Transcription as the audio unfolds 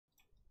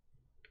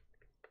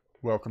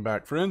Welcome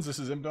back, friends. This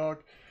is MDog,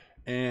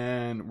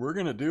 and we're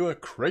going to do a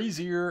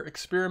crazier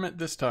experiment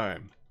this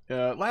time.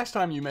 Last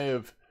time you may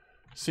have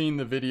seen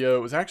the video.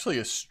 It was actually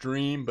a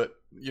stream, but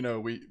you know,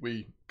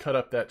 we cut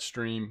up that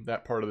stream,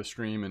 that part of the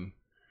stream,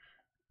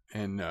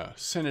 and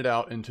sent it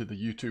out into the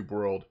YouTube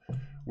world,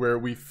 where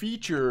we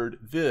featured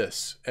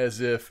this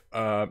as if,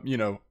 you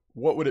know,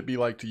 what would it be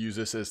like to use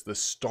this as the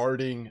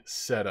starting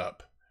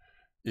setup?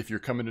 If you're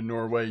coming to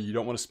Norway, you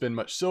don't want to spend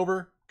much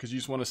silver because you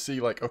just want to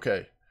see, like,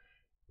 okay,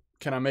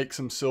 can I make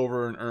some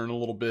silver and earn a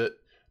little bit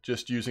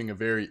just using a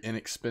very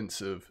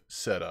inexpensive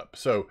setup?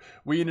 So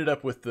we ended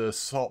up with the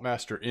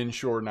Saltmaster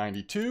Inshore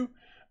 92,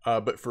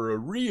 but for a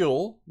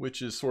reel,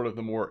 which is sort of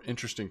the more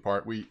interesting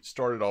part, we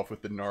started off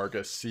with the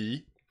Narga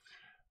C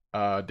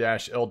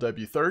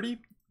LW30,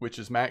 which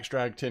is max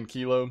drag 10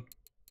 kilo.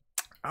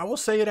 I will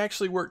say it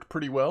actually worked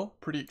pretty well,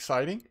 pretty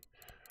exciting.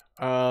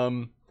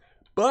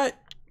 But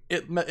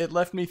it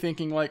left me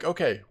thinking, like,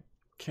 okay,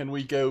 can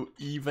we go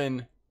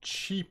even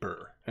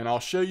cheaper? And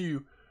I'll show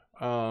you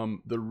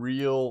the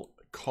real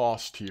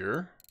cost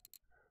here.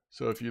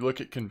 So if you look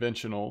at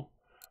conventional,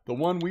 the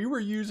one we were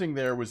using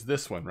there was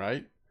this one,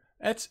 right?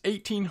 That's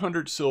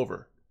 1800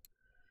 silver,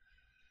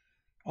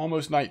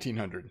 almost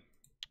 1900.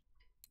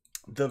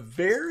 The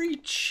very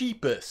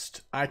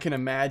cheapest I can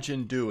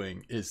imagine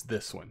doing is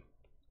this one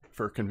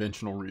for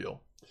conventional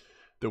reel,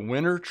 the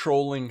Winter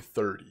Trolling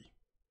 30.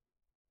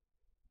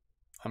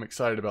 I'm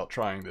excited about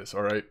trying this.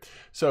 All right,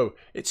 so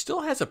it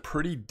still has a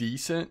pretty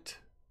decent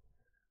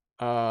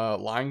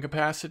line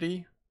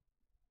capacity,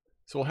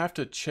 so we'll have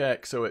to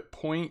check. So at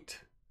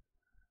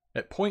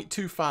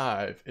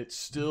 0.25, it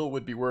still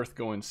would be worth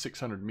going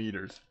 600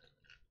 meters.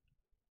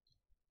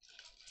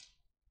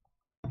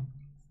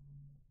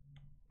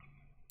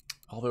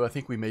 Although I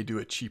think we may do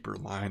a cheaper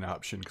line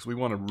option because we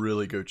want to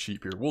really go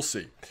cheap here. We'll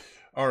see.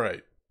 All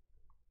right,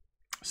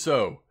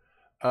 so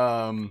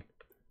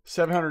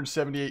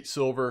 778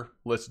 silver,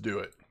 let's do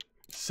it.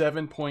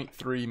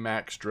 7.3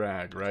 max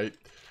drag, right?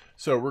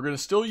 So we're going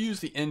to still use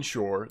the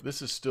Inshore.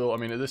 This is still, I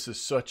mean, this is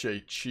such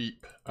a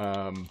cheap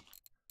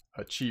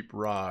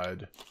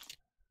rod,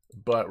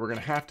 but we're going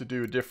to have to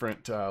do a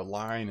different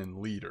line and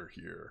leader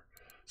here.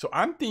 So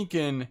I'm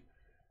thinking,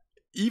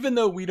 even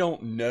though we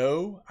don't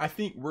know, I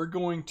think we're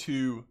going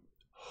to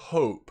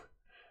hope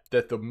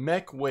that the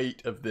mech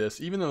weight of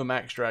this, even though the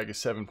max drag is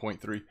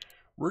 7.3,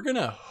 we're going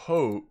to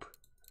hope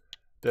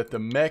that the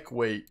mech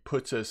weight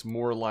puts us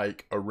more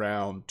like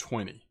around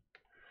 20.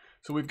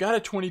 So we've got a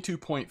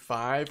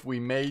 22.5. We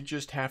may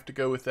just have to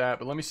go with that,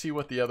 but let me see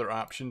what the other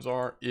options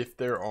are. If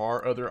there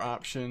are other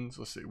options,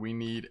 let's see, we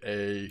need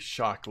a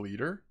shock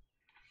leader.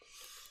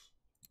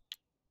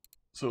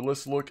 So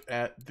let's look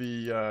at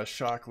the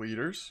shock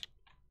leaders.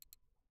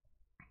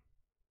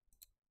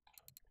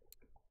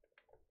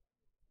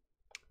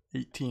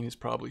 $18 is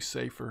probably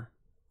safer.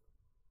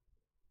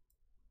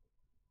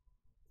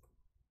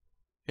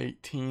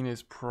 18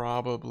 is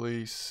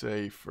probably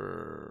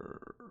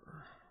safer.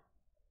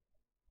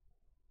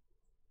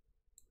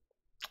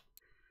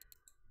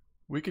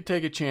 We could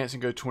take a chance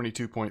and go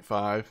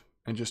 22.5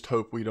 and just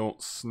hope we don't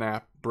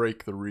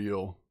break the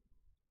reel.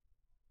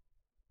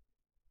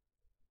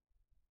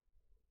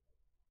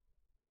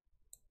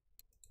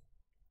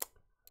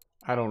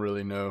 I don't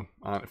really know,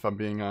 if I'm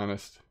being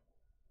honest.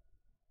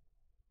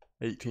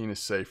 18 is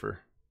safer.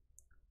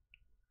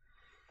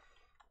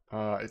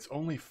 It's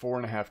only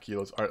 4.5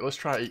 kilos. All right, let's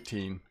try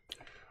 18.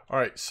 All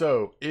right,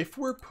 so if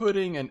we're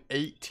putting an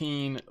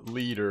 18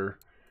 liter,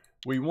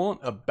 we want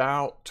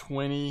about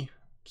 20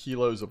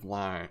 kilos of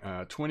line,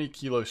 20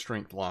 kilo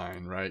strength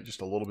line, right?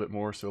 Just a little bit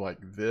more, so like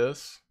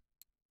this.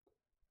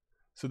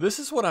 So this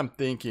is what I'm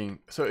thinking.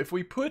 So if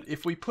we put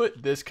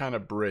this kind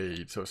of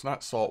braid, so it's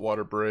not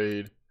saltwater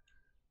braid,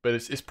 but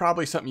it's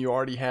probably something you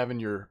already have in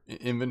your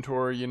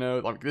inventory, you know,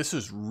 like this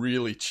is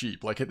really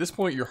cheap. Like at this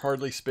point, you're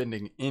hardly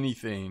spending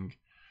anything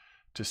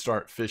to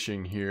start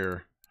fishing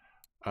here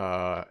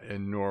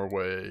in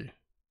Norway.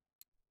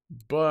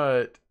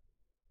 But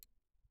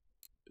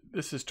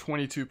this is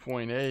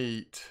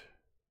 22.8.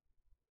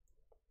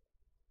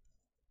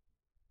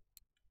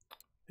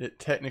 It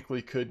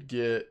technically could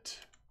get,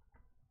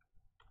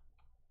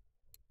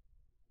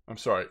 I'm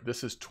sorry,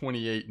 this is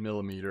 28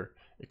 millimeter.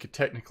 It could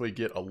technically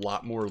get a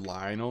lot more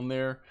line on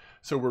there.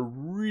 So we're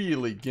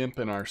really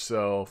gimping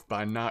ourselves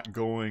by not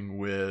going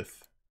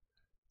with,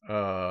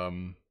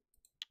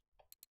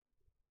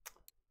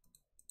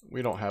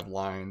 we don't have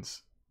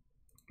lines,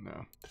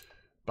 no.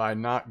 By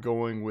not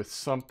going with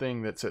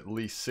something that's at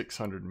least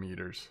 600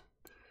 meters.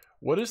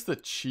 What is the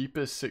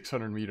cheapest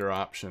 600 meter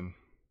option?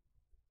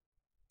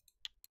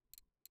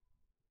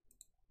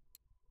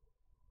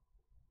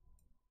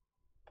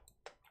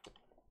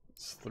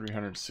 It's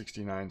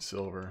 369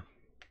 silver.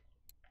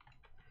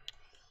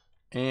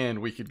 And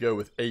we could go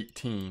with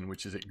 18,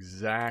 which is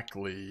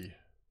exactly,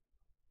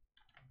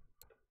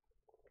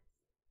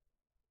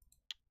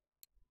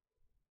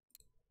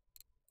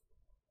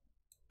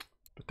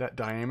 but that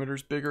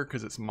diameter's bigger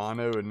because it's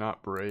mono and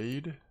not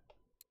braid.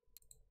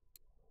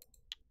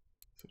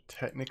 So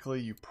technically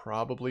you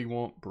probably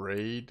want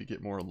braid to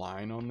get more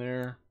line on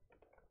there.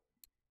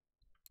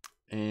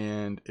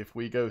 And if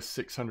we go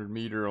 600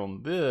 meter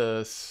on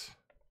this,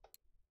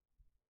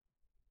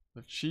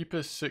 the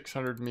cheapest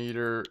 600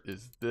 meter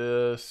is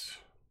this.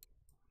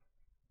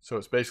 So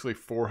it's basically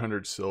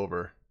 400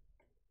 silver.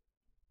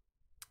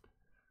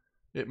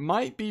 It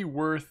might be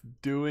worth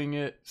doing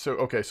it. So,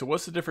 okay, so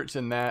what's the difference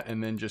in that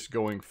and then just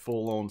going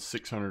full on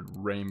 600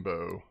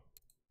 rainbow?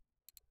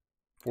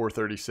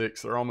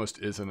 436, there almost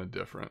isn't a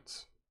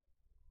difference.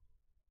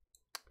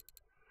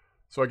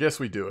 So I guess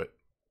we do it.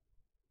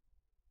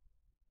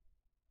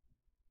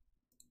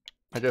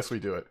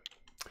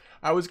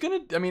 I was gonna,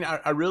 I mean,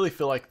 I really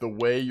feel like the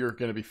way you're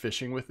gonna be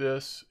fishing with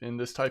this in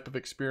this type of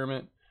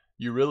experiment,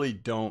 you really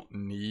don't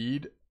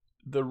need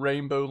the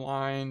rainbow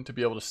line to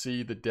be able to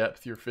see the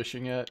depth you're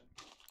fishing at.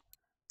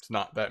 It's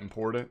not that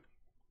important.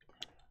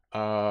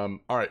 All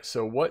right,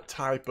 so what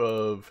type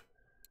of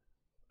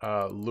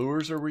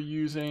lures are we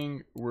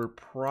using? We're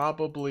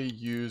probably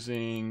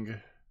using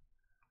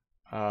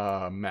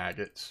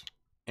maggots,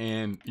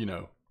 and you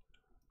know,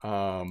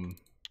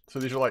 so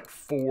these are like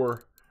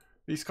 4.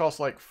 These cost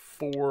like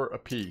 4 a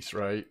piece,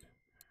 right?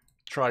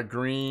 Try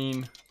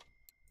green,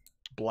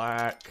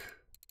 black,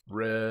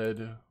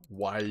 red,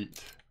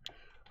 white.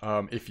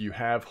 If you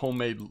have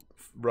homemade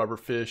rubber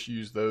fish,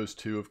 use those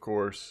too, of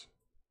course.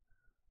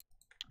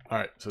 All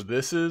right, so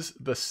this is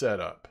the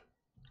setup.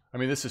 I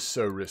mean, this is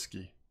so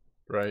risky,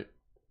 right?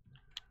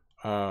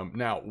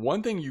 Now,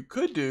 one thing you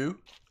could do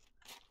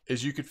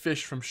is you could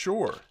fish from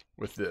shore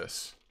with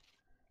this.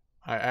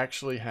 I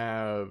actually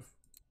have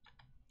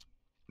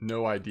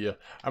no idea.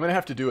 I'm gonna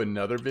have to do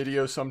another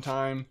video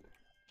sometime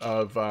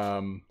of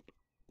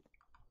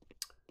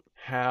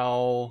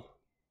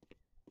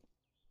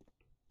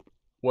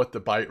what the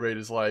bite rate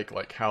is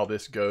like how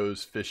this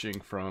goes fishing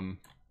from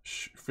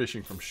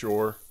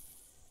shore.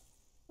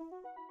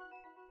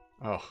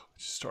 Oh,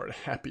 just started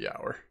happy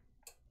hour.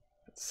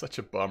 It's such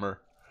a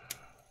bummer.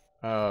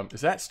 Is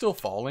that still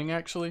falling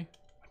actually?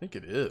 I think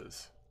it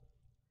is.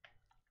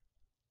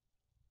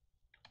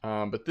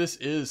 But this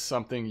is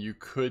something you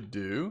could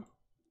do.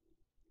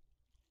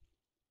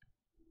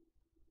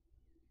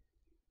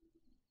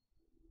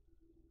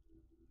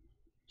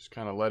 Just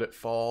kind of let it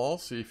fall,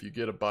 see if you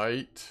get a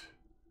bite.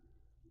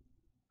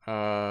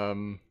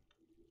 And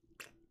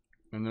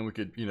then we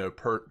could, you know,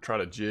 try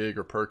to jig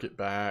or perk it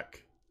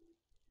back.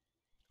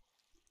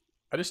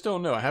 I just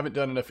don't know. I haven't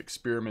done enough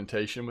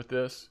experimentation with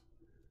this.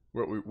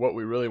 What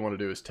we really want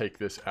to do is take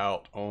this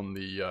out on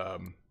the,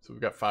 so we've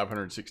got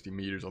 560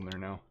 meters on there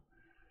now.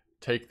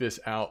 Take this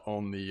out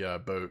on the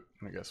boat.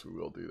 I guess we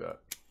will do that.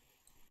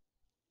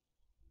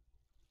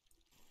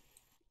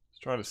 Let's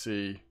try to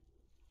see.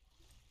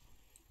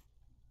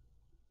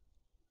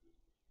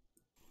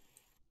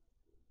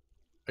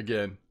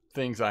 Again,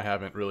 things I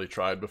haven't really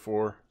tried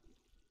before,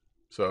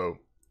 so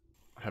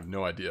I have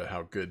no idea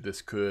how good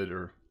this could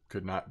or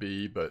could not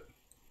be, but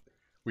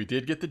we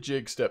did get the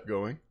jig step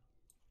going,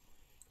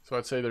 so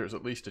I'd say there's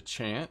at least a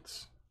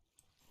chance.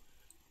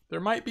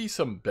 There might be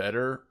some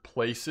better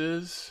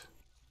places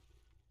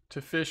to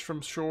fish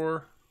from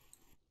shore.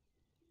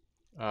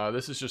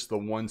 This is just the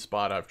one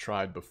spot I've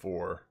tried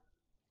before.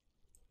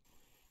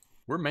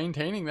 We're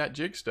maintaining that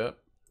jig step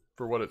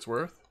for what it's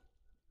worth.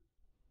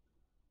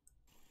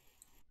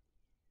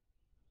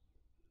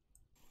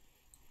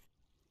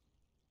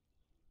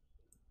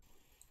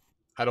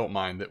 I don't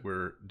mind that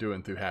we're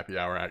doing through happy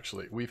hour,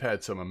 actually. We've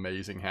had some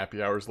amazing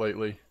happy hours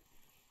lately.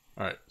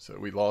 All right, so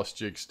we lost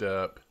jig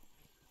step.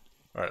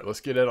 All right,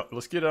 let's get out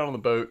on the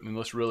boat and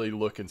let's really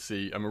look and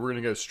see. I mean, we're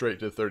going to go straight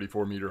to the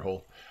 34-meter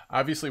hole.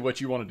 Obviously, what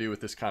you want to do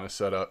with this kind of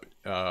setup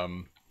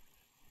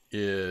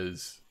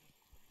is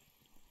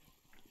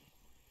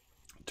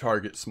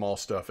target small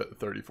stuff at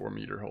the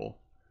 34-meter hole.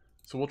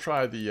 So we'll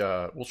try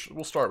the,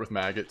 we'll start with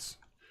maggots.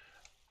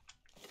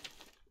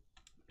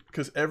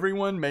 Because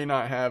everyone may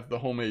not have the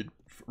homemade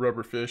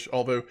rubber fish,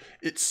 although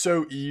it's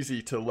so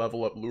easy to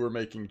level up lure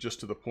making just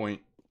to the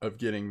point of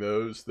getting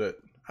those that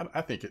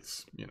I think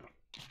it's, you know,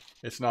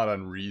 it's not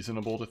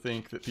unreasonable to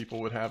think that people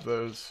would have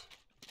those.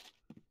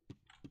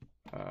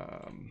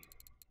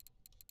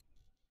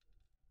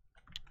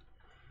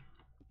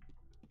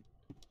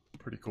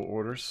 Pretty cool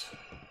orders.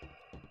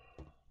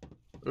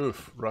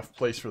 Oof, rough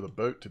place for the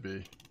boat to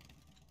be.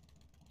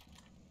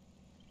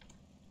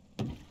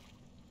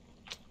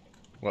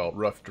 Well,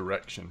 rough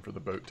direction for the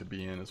boat to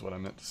be in is what I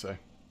meant to say.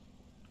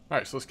 All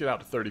right, so let's get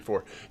out to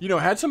 34. You know,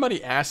 had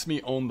somebody asked me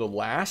on the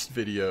last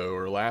video,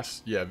 or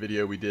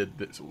video we did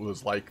that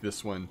was like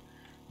this one,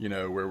 you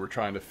know, where we're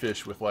trying to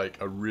fish with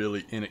like a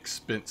really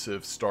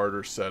inexpensive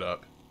starter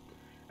setup.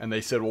 And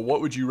they said, well,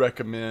 what would you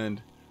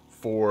recommend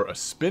for a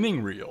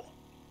spinning reel?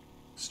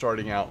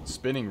 Starting out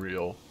spinning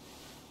reel.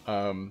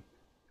 And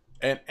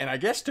I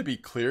guess to be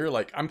clear,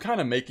 like I'm kind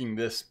of making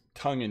this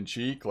tongue in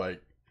cheek.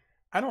 Like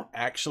I don't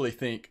actually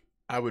think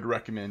I would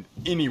recommend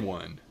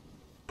anyone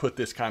put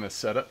this kind of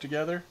setup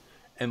together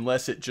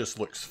unless it just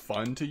looks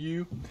fun to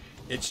you.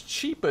 It's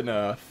cheap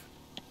enough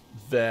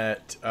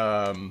that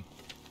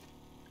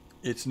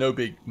it's no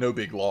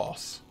big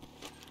loss.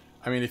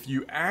 I mean, if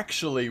you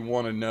actually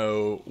want to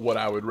know what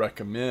I would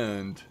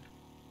recommend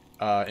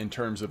in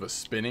terms of a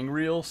spinning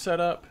reel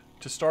setup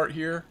to start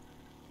here,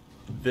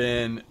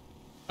 then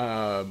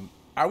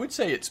I would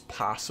say it's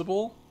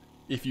possible.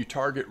 If you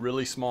target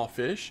really small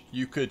fish,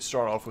 you could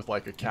start off with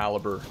like a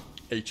caliber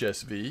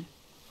HSV.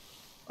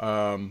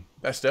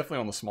 That's definitely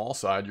on the small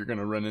side. You're going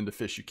to run into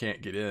fish you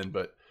can't get in,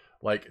 but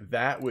like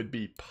that would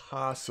be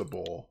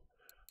possible.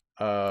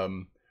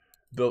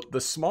 The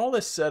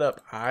smallest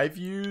setup I've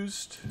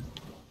used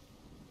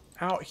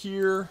out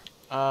here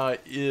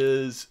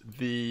is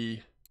the,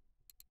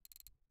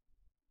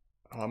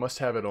 I must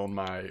have it on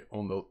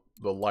the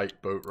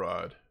light boat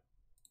rod.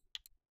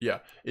 Yeah,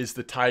 is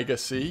the Taiga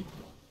C.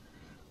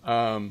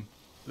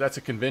 That's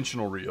a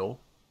conventional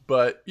reel,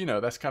 but you know,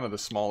 that's kind of the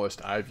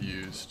smallest I've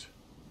used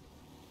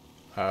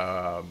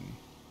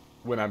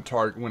when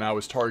I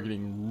was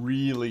targeting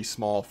really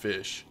small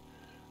fish.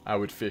 I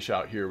would fish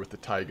out here with the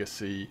Taiga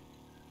C.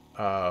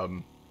 But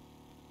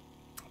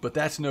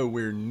that's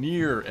nowhere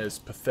near as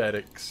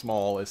pathetic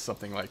small as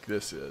something like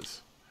this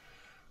is.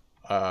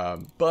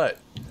 But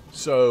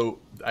so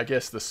I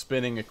guess the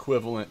spinning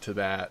equivalent to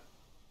that,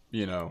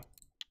 you know,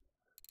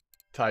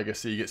 Taiga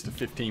C gets to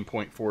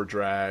 15.4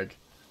 drag.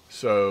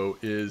 So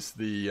is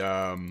the,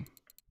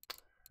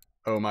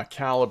 oh, my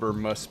caliber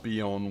must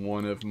be on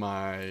one of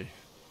my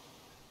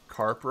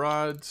carp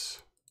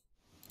rods.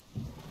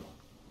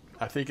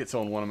 I think it's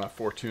on one of my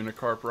Fortuna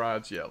carp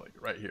rods. Yeah, like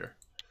right here.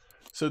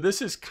 So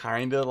this is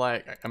kind of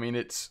like, I mean,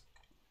 it's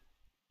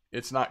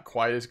not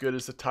quite as good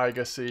as the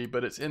Taiga C,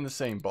 but it's in the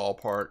same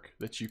ballpark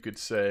that you could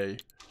say,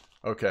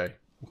 okay,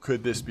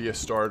 could this be a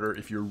starter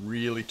if you're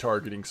really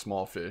targeting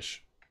small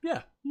fish?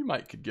 Yeah, you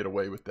could get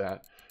away with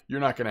that. You're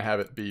not going to have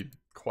it be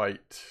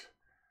quite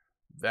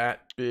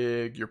that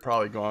big. You're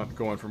probably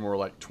going for more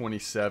like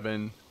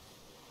 27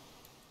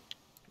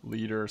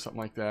 liter or something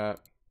like that.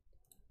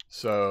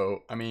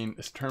 So, I mean,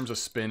 in terms of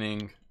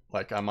spinning,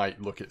 like I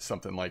might look at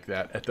something like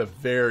that at the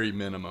very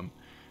minimum.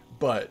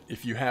 But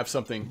if you have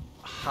something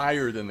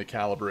higher than the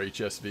caliber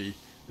HSV,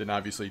 then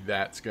obviously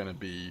that's going to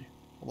be,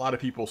 a lot of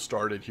people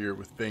started here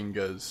with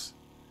Vengas,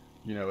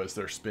 you know, as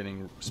their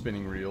spinning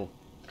reel.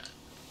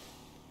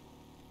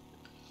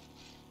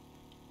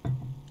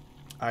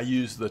 I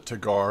used the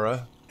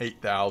Tagara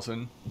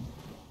 8000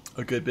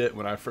 a good bit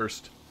when I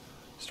first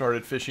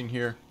started fishing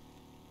here.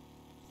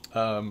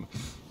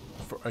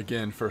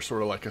 For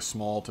sort of like a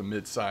small to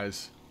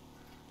mid-size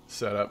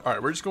setup. All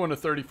right, we're just going to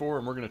 34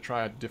 and we're going to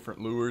try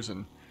different lures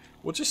and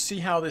we'll just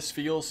see how this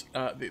feels.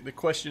 The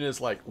question is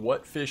like,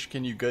 what fish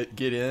can you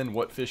get in?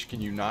 What fish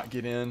can you not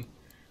get in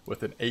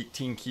with an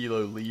 18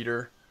 kilo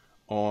leader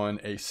on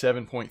a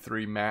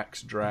 7.3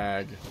 max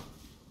drag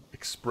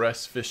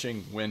express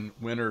fishing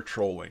winter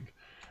trolling?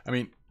 I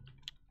mean,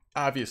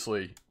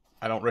 obviously,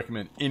 I don't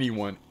recommend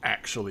anyone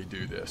actually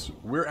do this.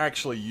 We're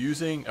actually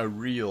using a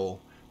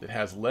reel that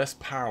has less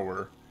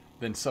power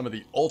than some of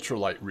the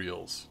ultralight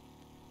reels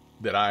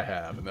that I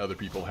have and other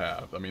people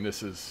have. I mean,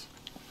 this is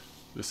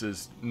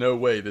no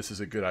way this is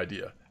a good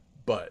idea,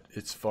 but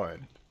it's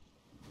fun.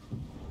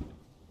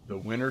 The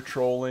winter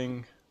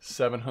trolling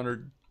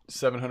 700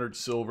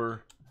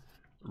 silver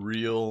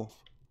reel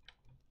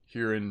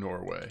here in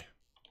Norway.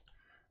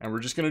 And we're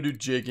just going to do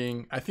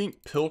jigging. I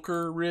think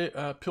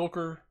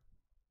pilker,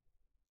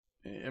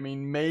 I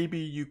mean, maybe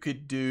you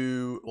could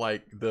do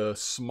like the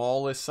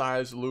smallest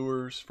size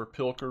lures for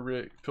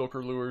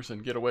pilker lures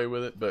and get away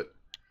with it. But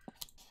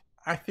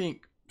I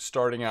think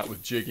starting out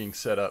with jigging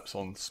setups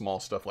on small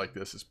stuff like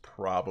this is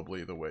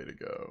probably the way to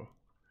go.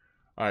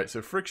 All right,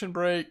 so friction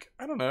brake,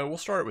 I don't know. We'll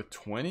start with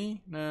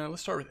 20. No,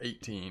 let's start with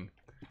 18.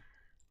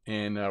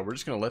 And we're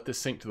just going to let this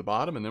sink to the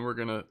bottom, and then we're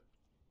going to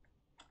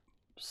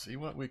see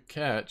what we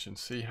catch and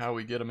see how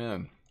we get them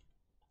in.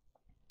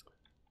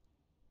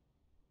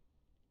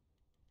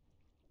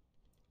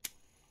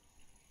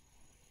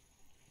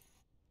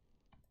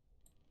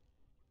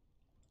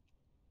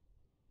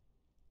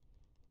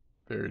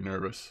 Very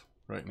nervous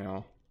right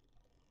now.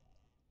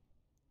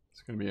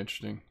 It's going to be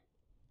interesting.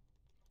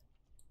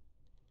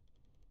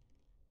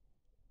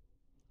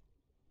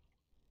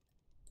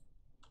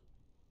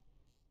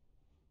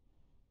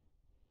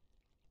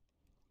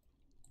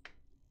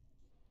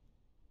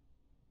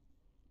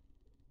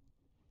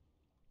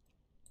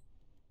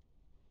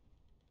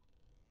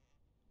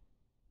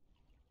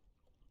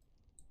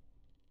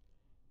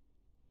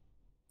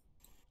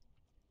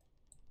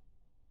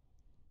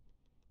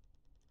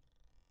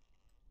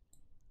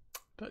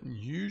 Doesn't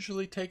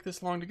usually take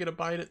this long to get a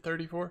bite at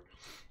 34.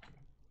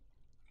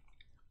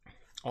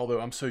 Although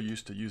I'm so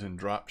used to using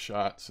drop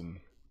shots and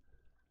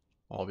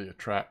all the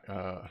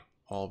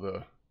all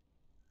the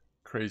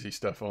crazy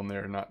stuff on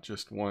there, not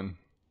just one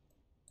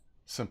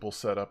simple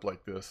setup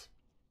like this.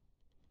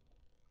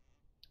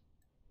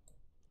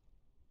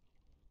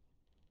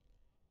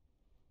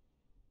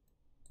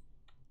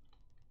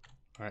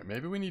 All right,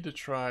 maybe we need to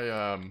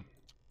try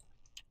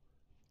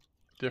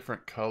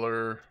different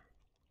color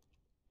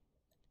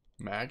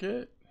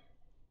maggot.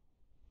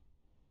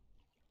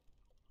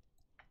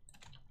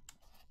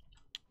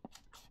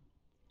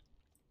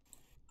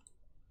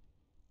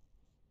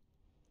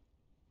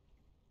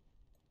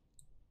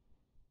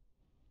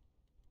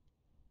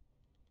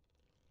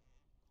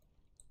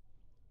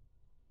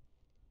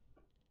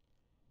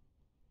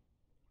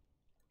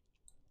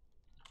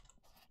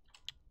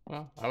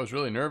 Well, I was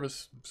really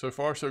nervous. So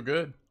far, so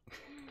good.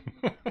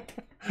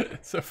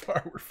 So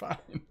far, we're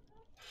fine.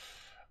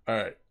 All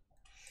right.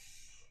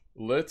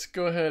 Let's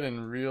go ahead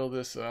and reel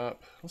this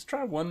up. Let's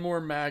try one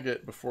more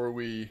maggot before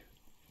we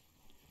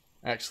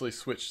actually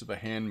switch to the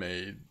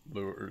handmade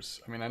lures.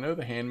 I mean, I know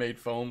the handmade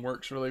foam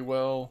works really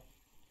well,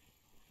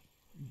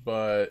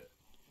 but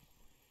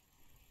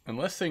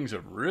unless things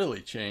have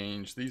really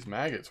changed, these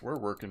maggots were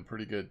working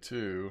pretty good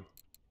too.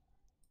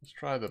 Let's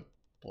try the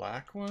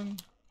black one.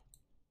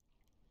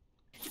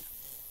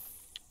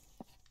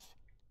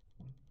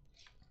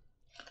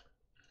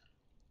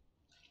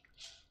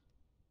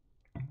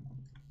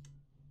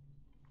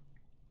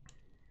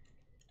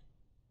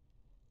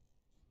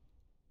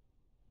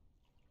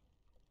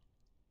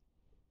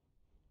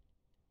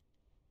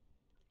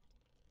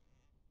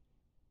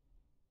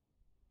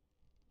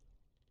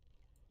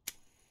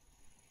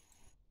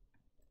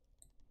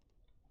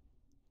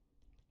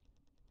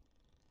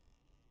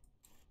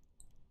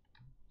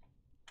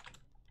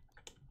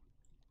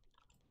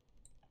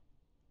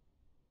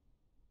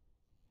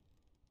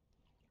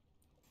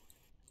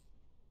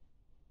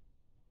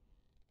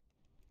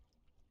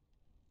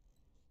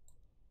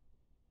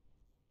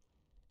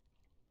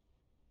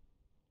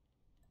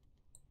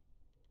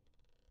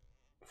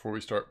 Before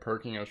we start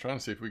perking, I was trying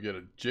to see if we get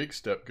a jig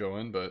step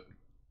going, but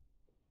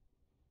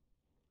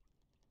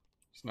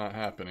it's not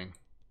happening.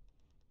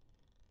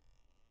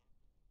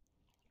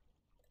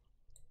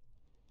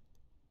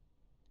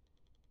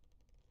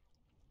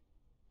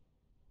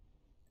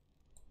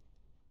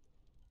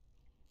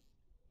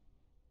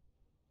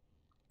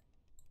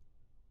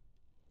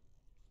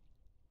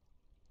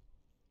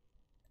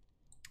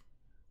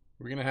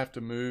 We're gonna have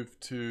to move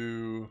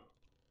to...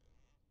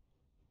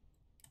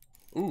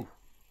 Ooh.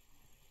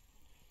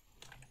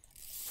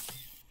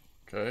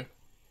 Okay.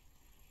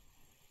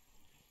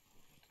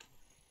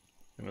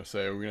 I'm gonna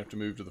say we're gonna have to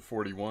move to the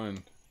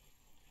 41.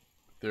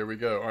 There we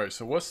go. Alright,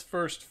 so what's the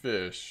first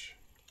fish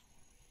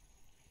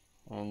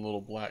on little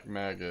black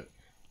maggot?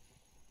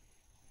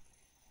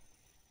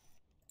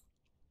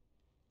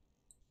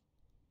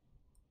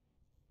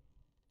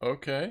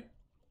 Okay.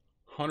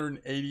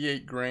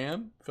 188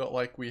 gram. Felt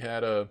like we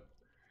had a...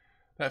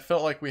 That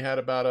felt like we had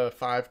about a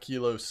 5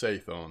 kilo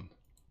saithe on.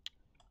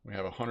 We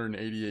have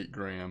 188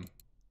 gram.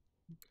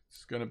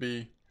 It's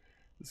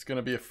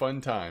gonna be a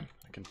fun time.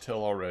 I can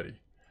tell already.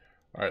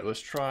 All right, let's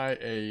try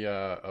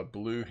a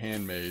blue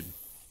handmade.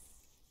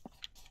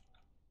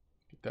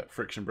 Get that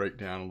friction brake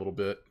down a little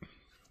bit.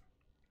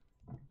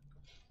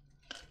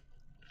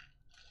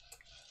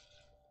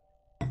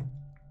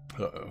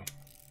 Uh-oh.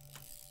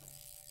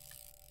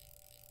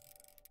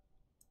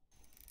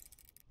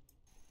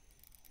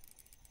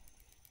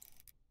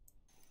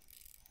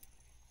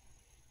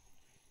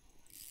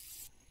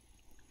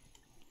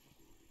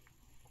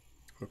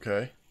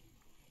 Okay.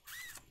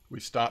 We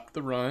stopped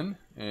the run,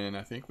 and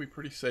I think we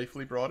pretty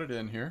safely brought it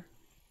in here.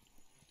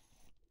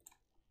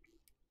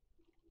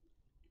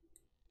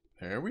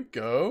 There we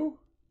go.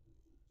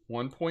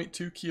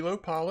 1.2 kilo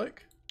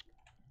pollock.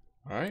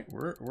 All right,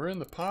 we're in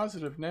the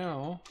positive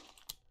now.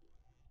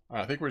 All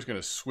right, I think we're just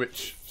gonna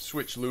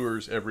switch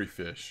lures every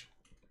fish,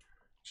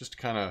 just to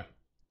kind of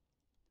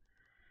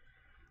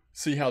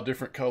see how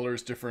different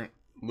colors, different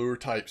lure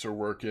types are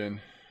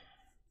working.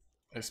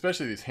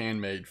 Especially these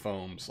handmade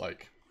foams,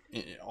 like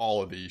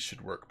all of these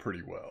should work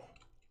pretty well.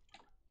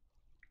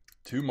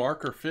 2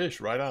 marker fish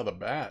right out of the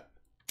bat.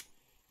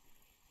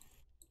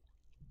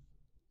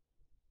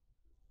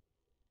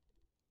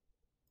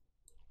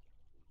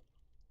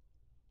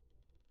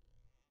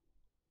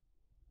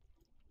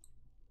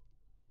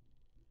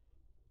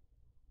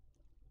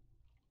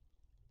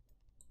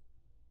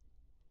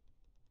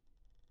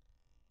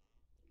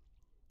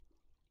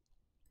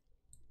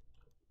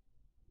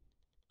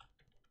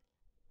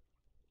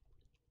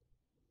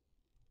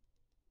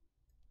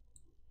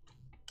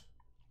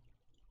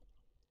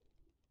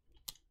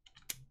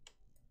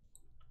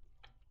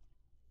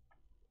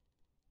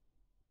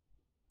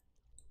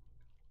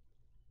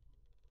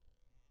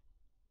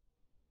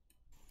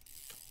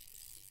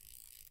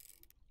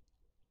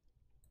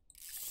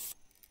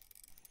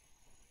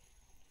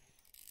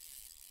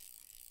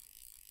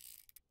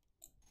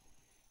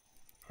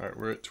 All right,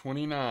 we're at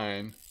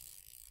 29.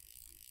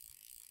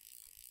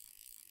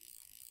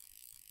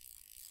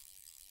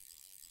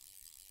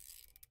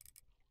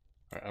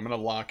 All right, I'm gonna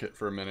lock it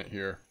for a minute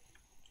here.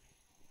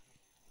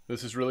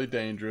 This is really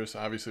dangerous.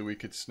 Obviously we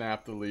could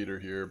snap the leader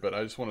here, but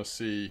I just want to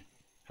see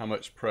how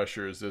much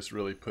pressure is this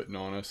really putting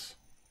on us.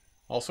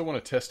 Also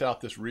want to test out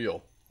this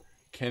reel.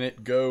 Can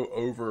it go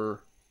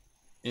over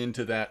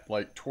into that,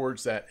 like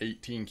towards that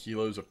 18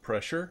 kilos of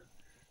pressure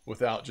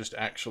without just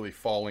actually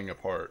falling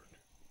apart?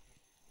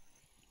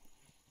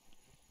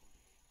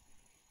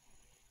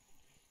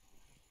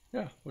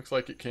 Yeah, looks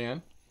like it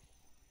can.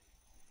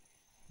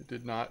 It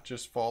did not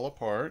just fall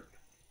apart.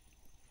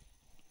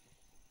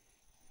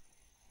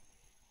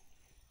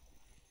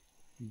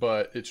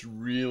 But it's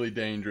really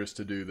dangerous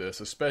to do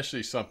this,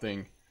 especially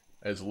something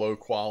as low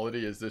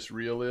quality as this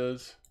reel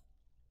is.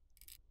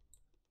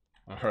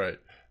 All right,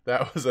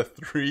 That was a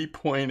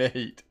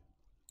 3.8.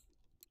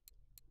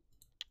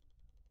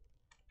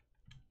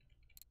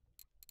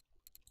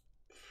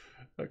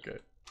 Okay.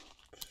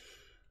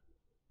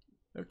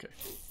 Okay.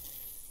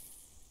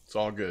 It's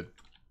all good.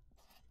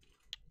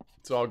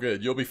 It's all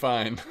good. You'll be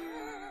fine.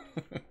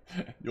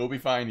 You'll be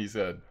fine, he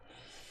said.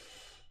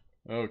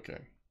 Okay.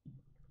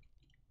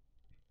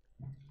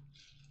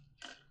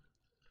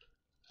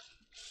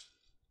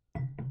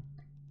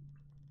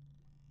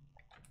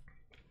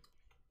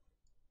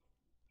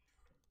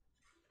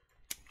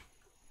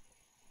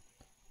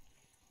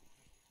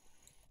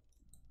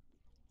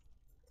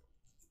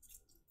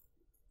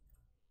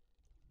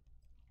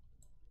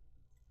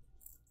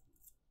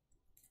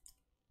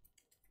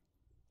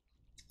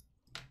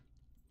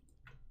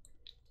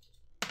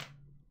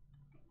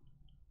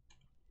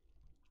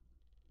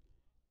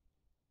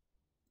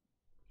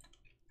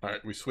 All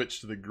right, we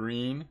switch to the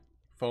green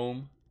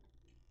foam.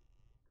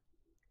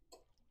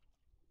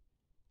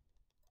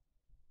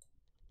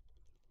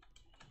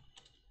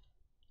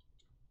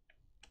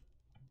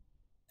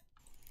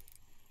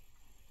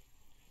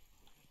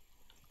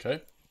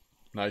 Okay,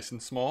 nice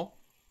and small.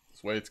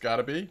 That's the way it's got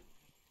to be.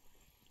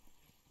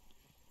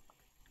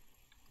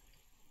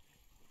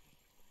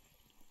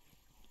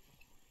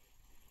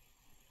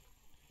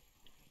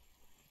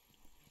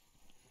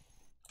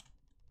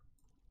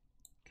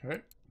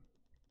 Okay.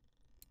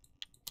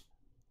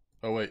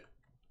 Oh, wait.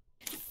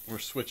 We're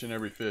switching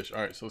every fish. All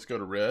right, so let's go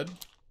to red.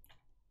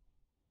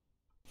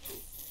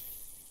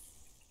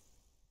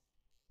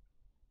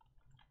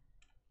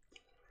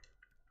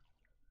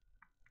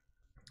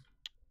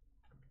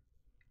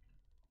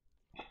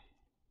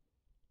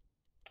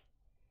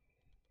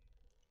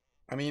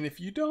 I mean, if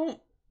you don't,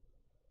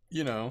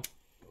 you know,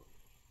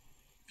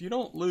 if you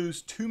don't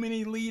lose too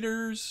many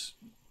leaders,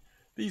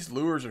 these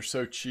lures are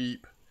so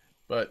cheap,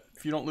 but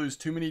if you don't lose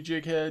too many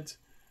jig heads,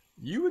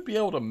 you would be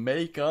able to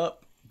make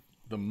up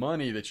the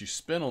money that you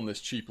spent on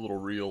this cheap little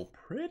reel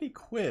pretty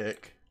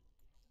quick.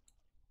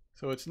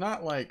 So it's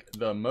not like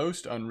the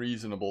most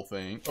unreasonable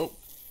thing. Oh,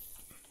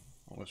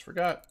 almost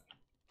forgot.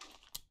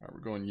 All right,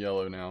 we're going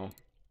yellow now.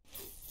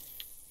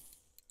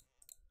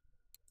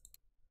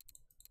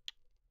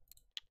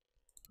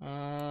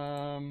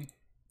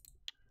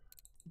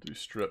 Do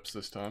strips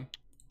this time.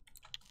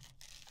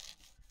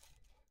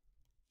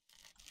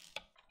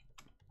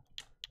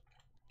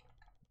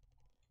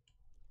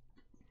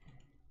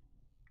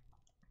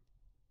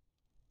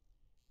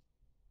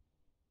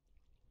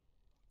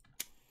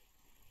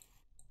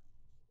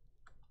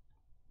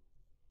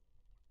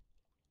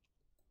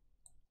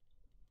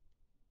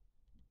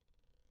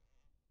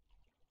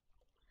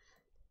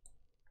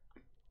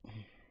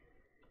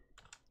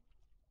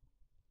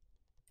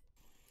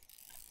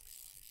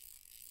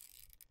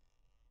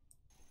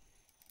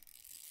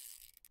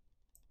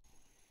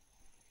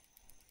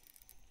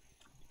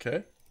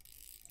 Okay.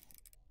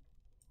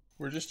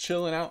 We're just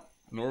chilling out,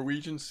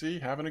 Norwegian Sea,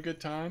 having a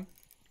good time.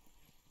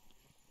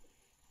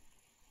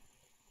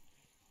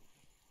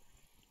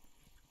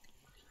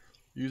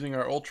 Using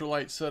our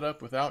ultralight setup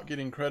without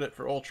getting credit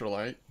for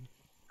ultralight.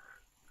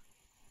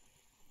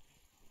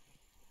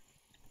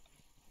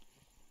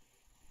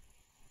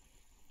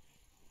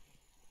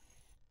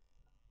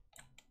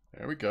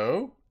 There we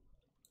go.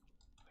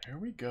 There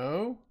we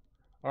go.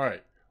 All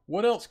right,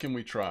 what else can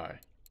we try?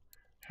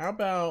 How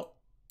about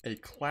a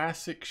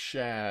classic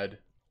shad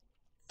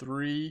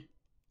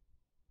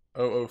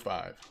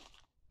 3005?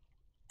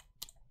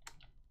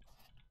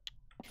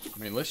 I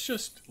mean, let's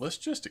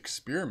just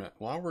experiment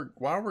while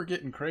we're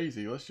getting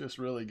crazy. Let's just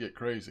really get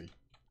crazy.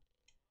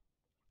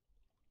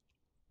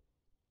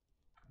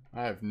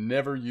 I have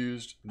never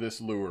used this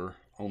lure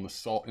on the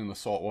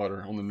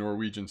saltwater on the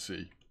Norwegian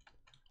Sea.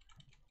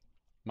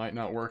 Might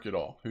not work at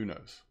all. Who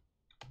knows?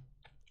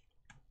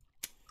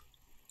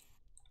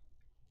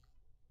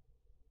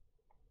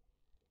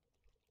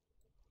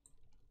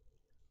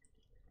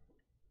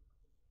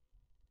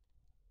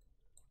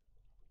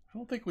 I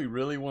don't think we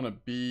really want to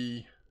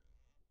be,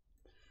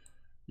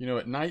 you know,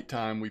 at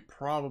nighttime we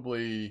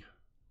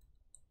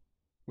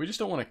just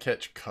don't want to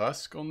catch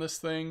cusk on this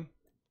thing.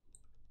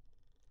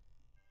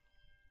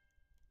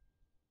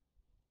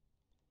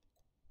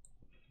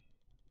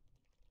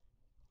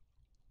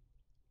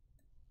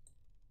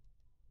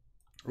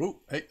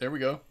 Oh, hey, there we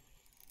go.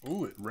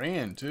 Ooh, it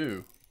ran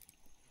too.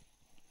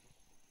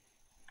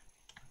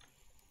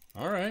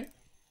 All right.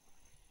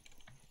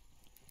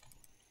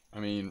 I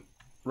mean,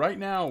 right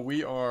now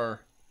we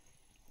are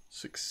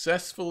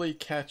successfully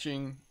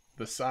catching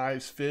the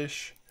size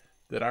fish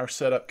that our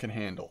setup can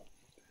handle.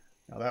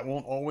 Now that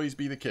won't always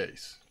be the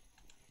case,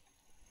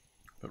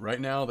 but right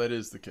now that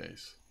is the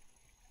case.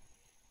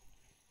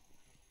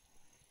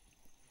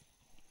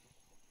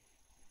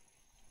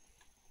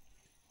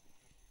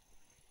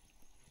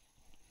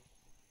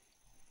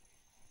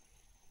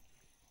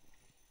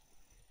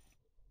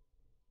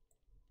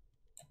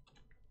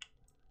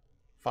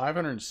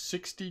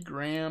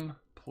 $560-gram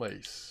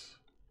place.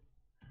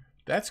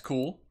 That's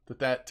cool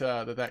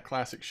that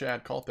classic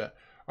shad caught that.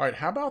 All right,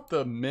 how about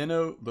the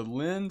minnow, the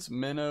lens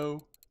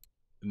minnow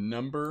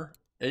number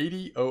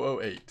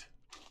 80008.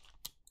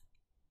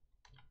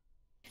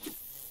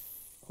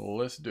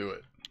 Let's do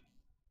it.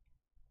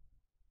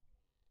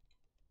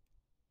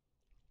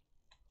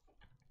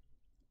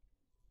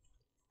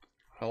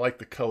 I like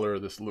the color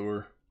of this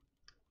lure.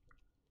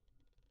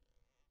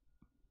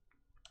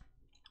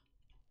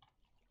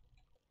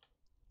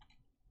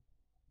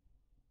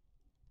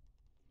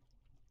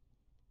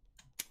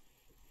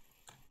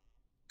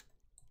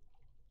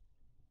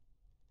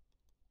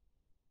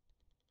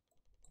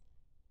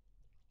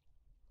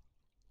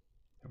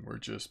 And we're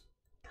just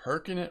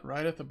perking it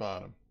right at the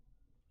bottom.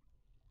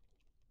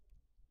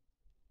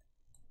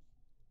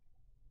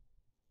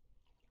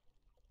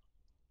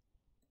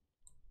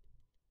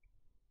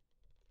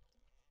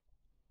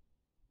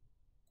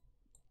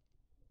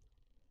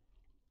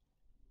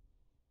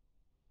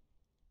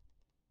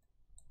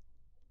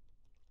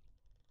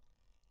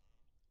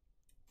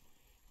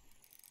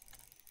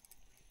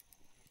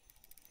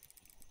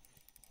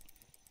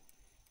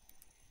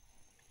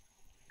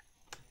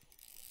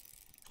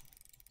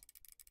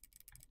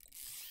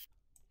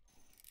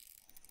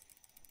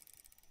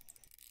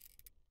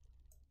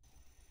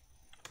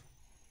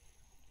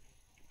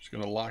 Just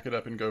gonna lock it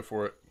up and go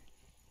for it.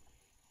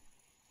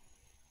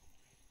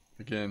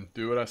 Again,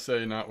 do what I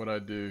say, not what I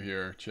do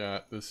here,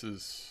 chat. This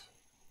is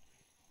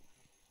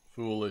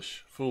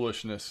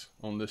foolishness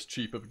on this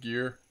cheap of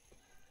gear.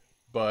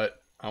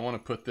 But I want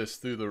to put this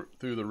through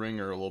the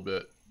ringer a little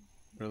bit.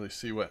 Really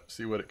see what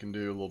it can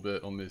do a little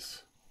bit on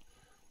this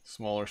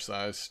smaller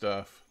size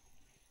stuff.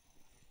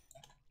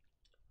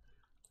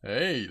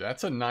 Hey,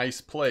 that's a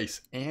nice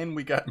place, and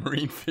we got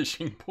marine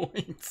fishing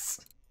points.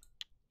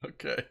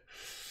 Okay.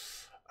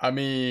 I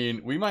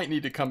mean, we might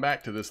need to come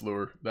back to this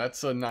lure.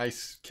 That's a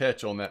nice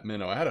catch on that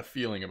minnow. I had a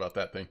feeling about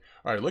that thing.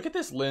 All right, look at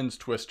this lens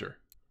twister.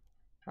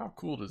 How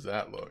cool does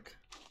that look?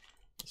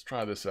 Let's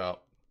try this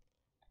out.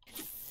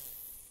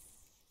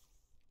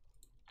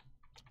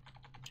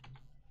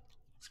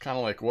 It's kind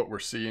of like what we're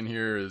seeing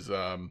here is,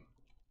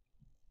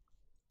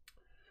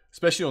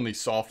 especially on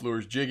these soft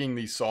lures, jigging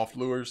these soft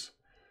lures,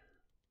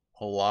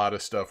 a lot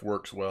of stuff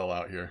works well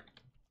out here.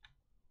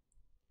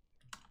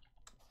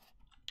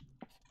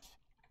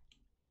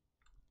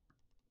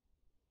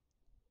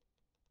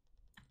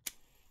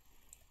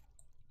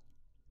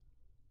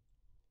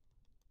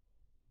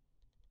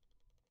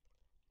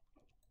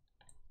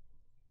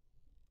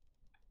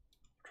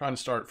 Trying to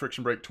start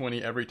friction break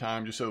 20 every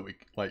time just so that we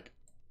like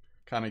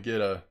kind of get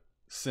a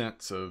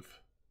sense of,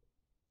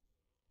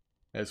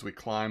 as we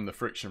climb the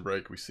friction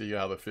break, we see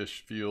how the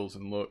fish feels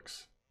and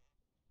looks.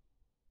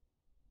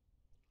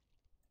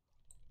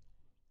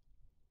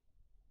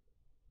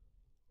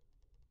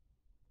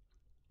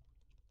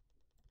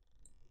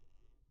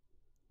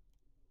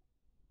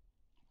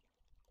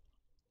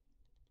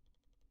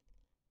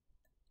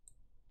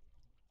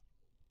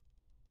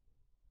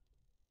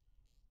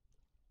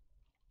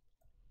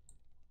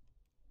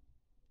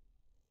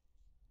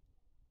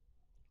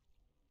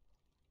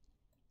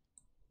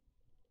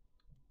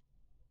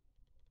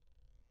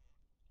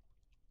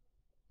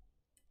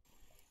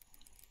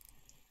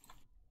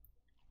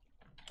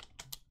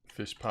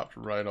 Fish popped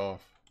right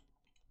off.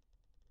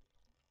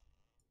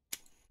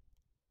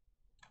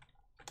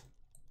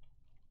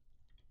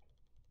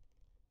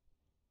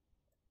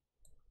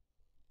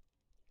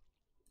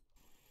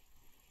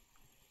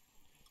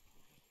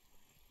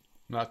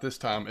 Not this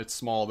time. It's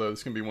small though.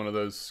 This can be one of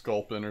those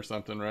sculpin or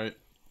something, right?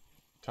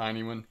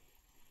 Tiny one.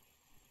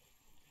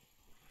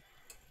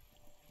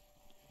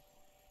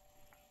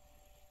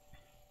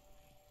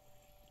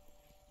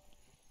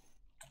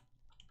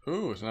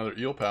 Ooh, it's another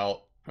eel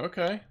pout.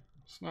 Okay,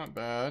 it's not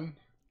bad.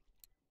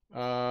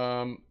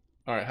 All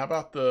right. How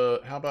about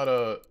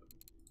a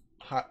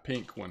hot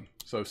pink one?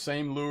 So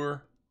same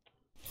lure,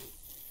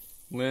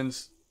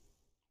 lens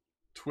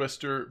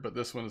twister, but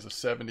this one is a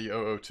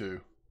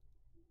 70002.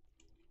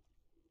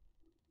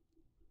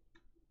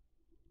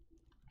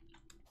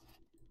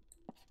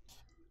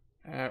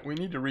 We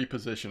need to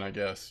reposition, I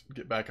guess.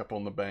 Get back up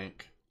on the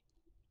bank.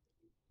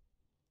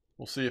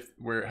 We'll see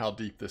how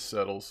deep this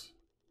settles.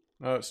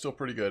 It's still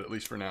pretty good, at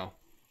least for now.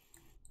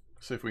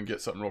 See if we can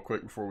get something real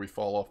quick before we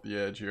fall off the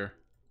edge here.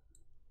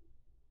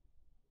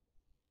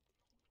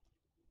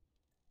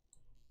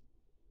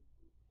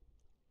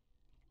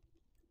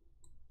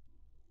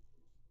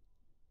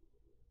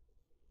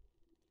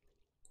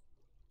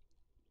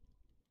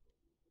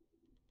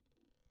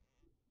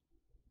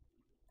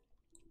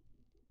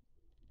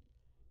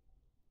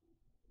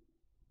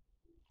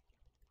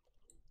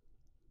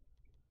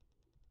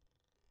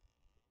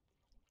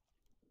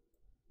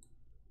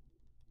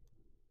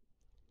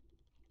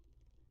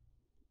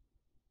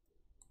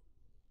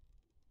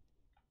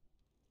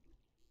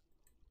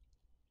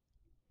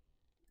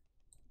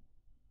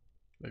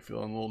 They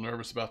feeling a little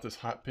nervous about this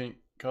hot pink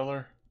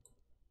color.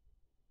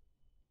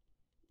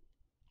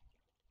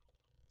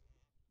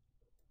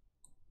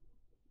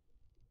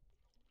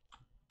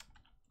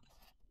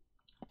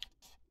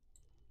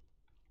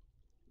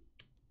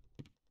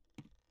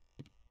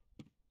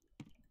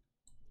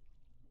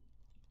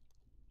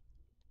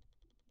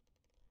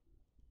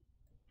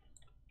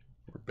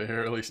 We're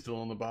barely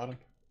still on the bottom.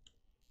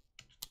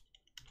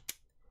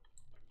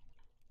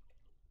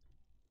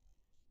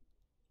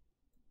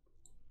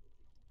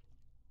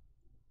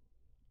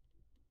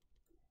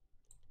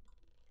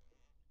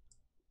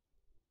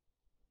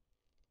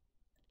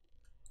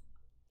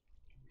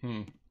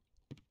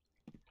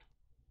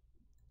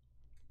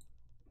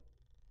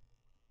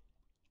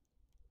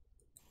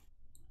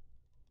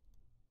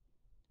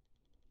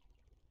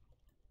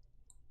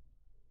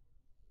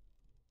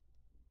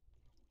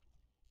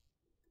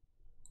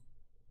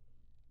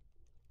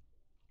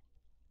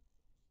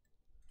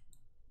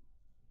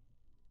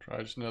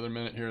 Try just another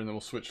minute here and then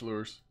we'll switch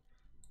lures.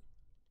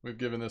 We've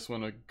given this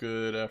one a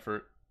good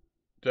effort.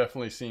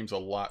 Definitely seems a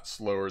lot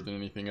slower than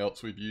anything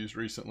else we've used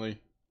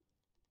recently.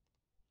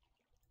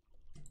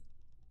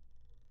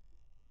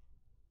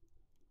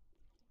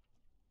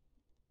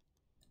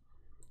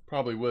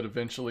 Probably would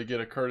eventually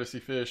get a courtesy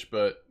fish,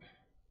 but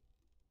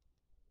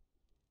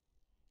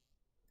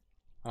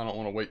I don't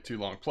want to wait too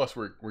long. Plus,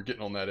 we're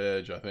getting on that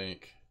edge, I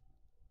think,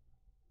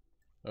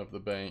 of the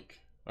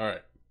bank. All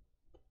right.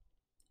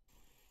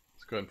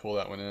 Let's go ahead and pull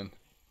that one in.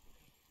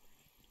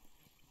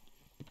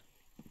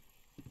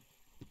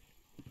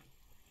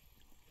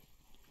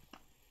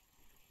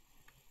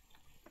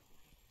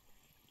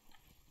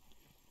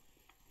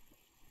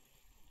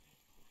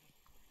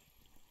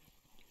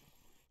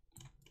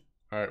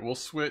 All right, we'll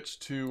switch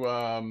to,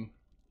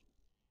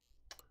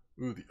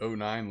 ooh, the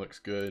 09 looks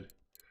good.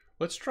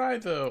 Let's try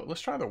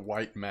the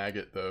white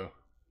maggot though.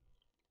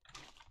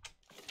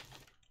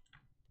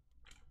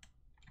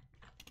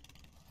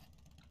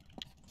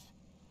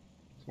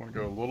 Just want to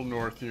go a little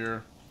north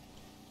here.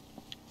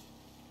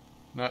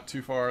 Not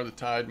too far, the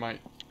tide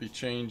might be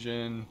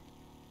changing.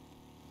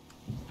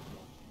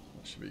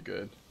 That should be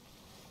good.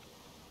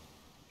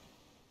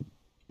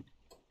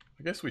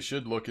 I guess we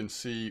should look and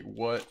see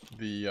what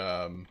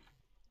the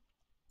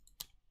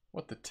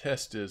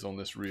test is on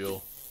this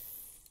reel.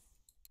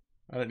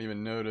 I didn't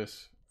even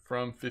notice.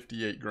 From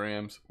 58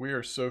 grams. We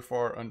are so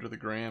far under the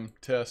gram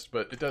test,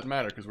 but it doesn't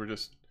matter because we're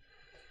just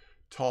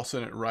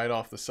tossing it right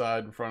off the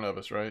side in front of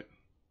us, right?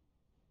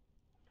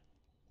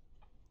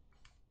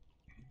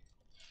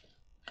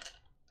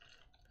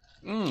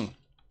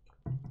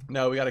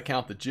 No, we got to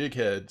count the jig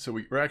head. So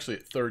we're actually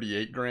at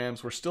 38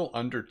 grams. We're still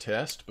under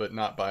test, but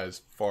not by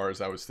as far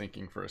as I was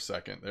thinking for a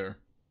second there.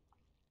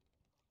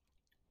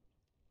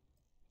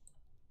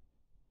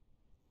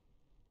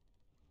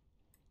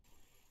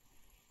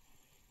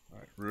 All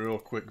right, real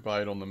quick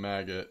bite on the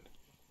maggot.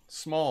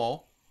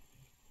 Small,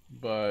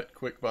 but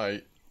quick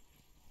bite.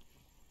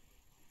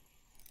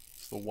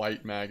 It's the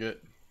white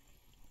maggot.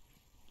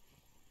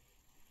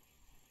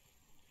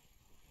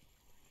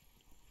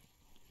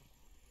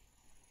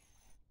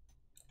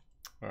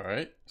 All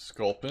right,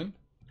 sculpin.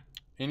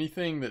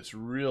 Anything that's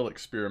real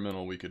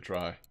experimental we could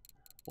try.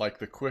 Like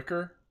the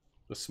quicker,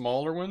 the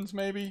smaller ones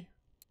maybe?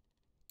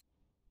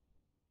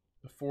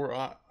 The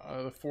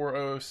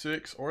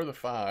 406 or the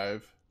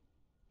 5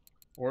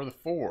 or the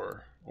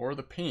 4 or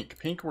the pink.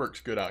 Pink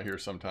works good out here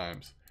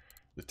sometimes.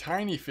 The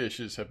tiny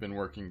fishes have been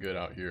working good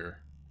out here.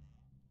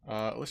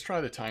 Let's try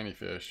the tiny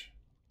fish.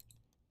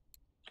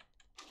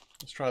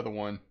 Let's try the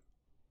one.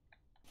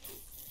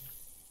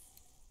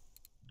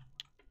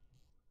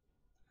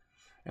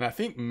 And I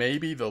think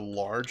maybe the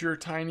larger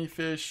tiny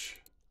fish.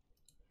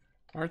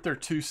 Aren't there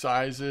two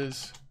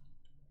sizes?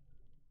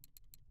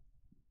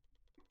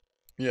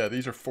 Yeah,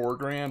 these are 4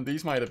 gram.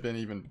 These might have been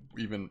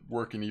even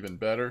working even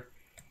better.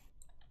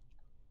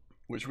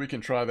 Which we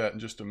can try that in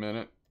just a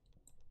minute.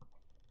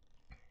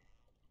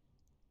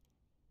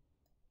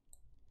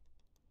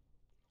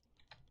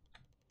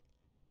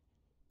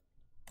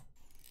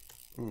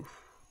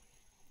 Oof.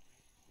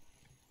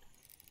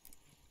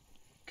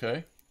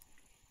 Okay.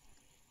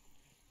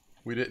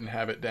 We didn't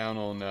have it down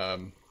on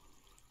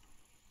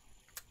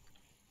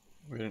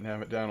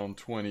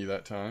 20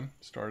 that time.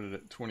 Started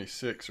at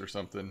 26 or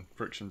something,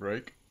 friction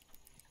brake.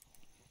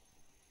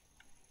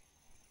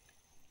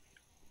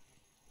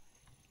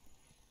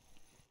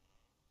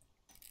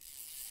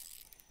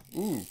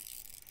 Ooh,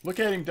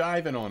 look at him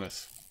diving on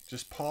us.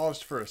 Just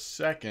paused for a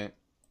second.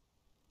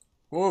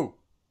 Whoa.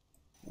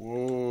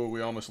 Whoa,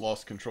 we almost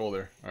lost control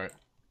there. All right.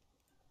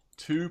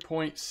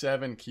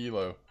 2.7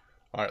 kilo.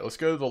 All right, let's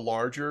go to the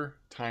larger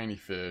tiny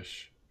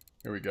fish.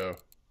 Here we go.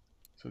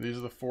 So these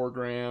are the 4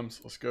 grams.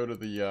 Let's go to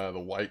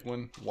the white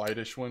one,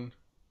 whitish one.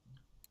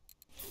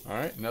 All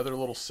right, another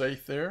little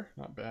safe there.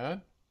 Not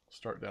bad.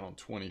 Start down on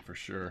 20 for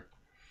sure.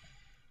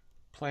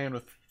 Playing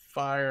with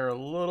fire a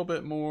little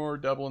bit more,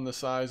 doubling the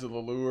size of the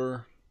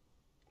lure.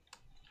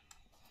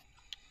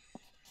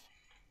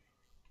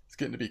 It's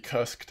getting to be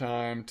cusk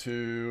time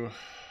too.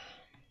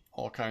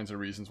 All kinds of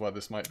reasons why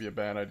this might be a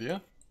bad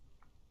idea.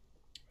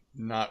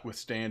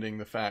 Notwithstanding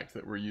the fact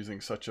that we're using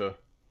such a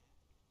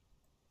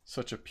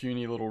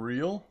puny little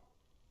reel.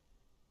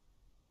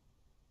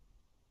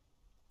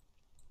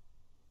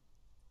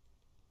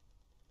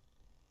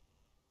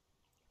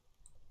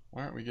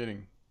 Why aren't we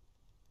getting...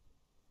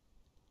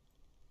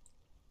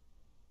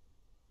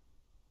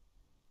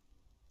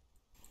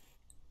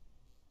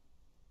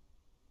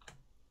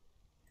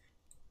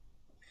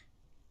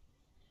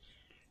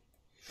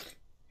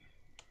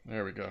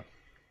 There we go.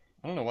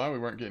 I don't know why we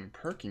weren't getting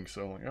perking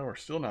so long. Oh, we're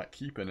still not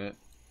keeping it.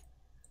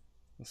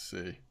 Let's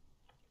see.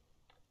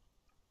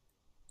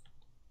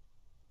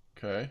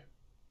 Okay.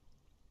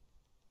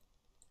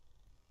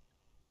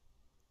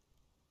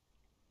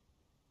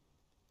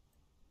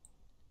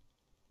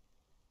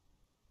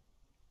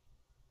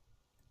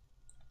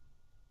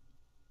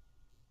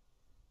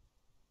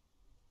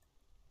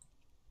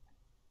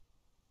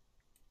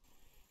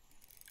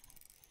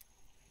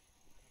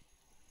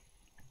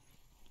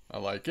 I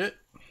like it.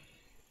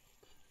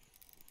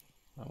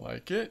 I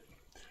like it.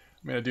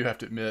 I mean, I do have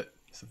to admit,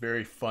 it's a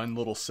very fun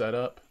little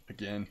setup.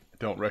 Again, I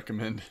don't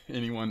recommend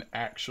anyone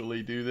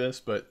actually do this,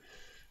 but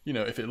you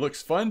know, if it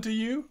looks fun to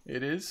you,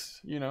 it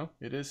is, you know,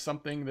 it is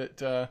something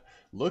that,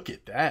 look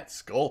at that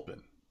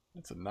sculpin.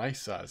 That's a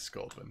nice size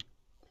sculpin.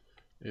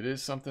 It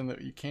is something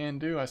that you can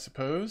do, I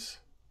suppose.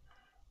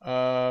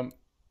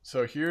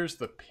 So here's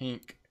the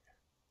pink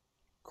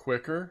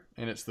quicker,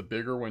 and it's the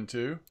bigger one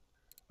too.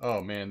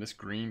 Oh man, this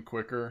green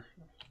quicker.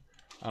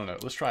 I don't know.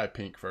 Let's try a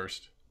pink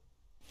first.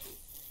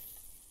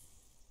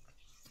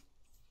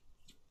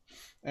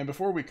 And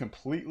before we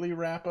completely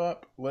wrap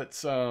up,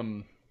 let's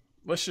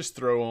just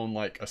throw on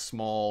like a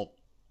small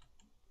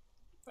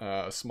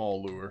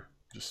lure.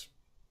 Just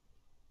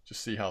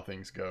see how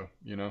things go,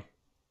 you know?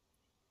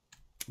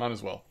 Might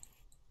as well.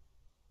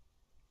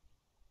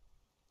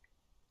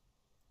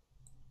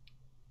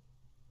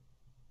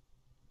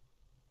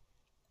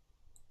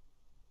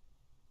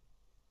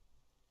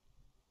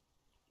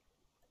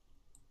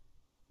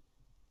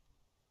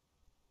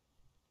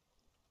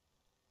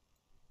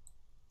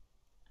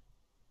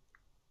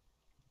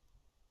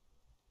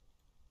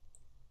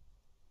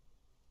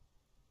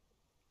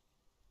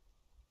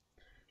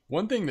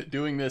 One thing that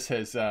doing this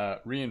has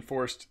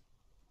reinforced,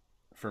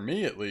 for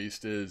me at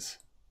least, is,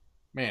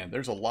 man,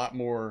 there's a lot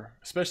more,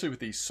 especially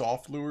with these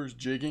soft lures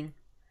jigging,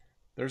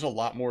 there's a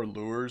lot more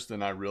lures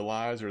than I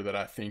realize or that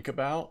I think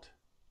about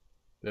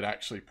that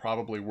actually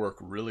probably work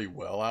really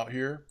well out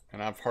here,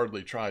 and I've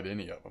hardly tried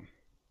any of them.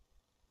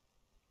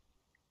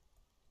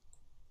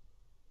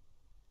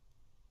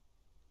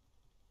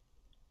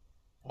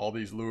 All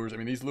these lures, I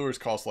mean, these lures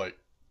cost like,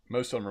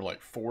 most of them are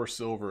like 4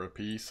 silver a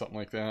piece, something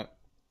like that.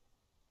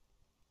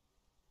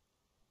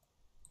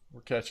 We're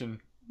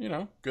catching, you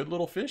know, good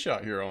little fish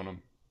out here on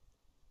them.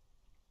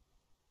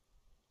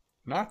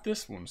 Not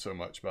this one so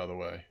much, by the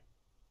way.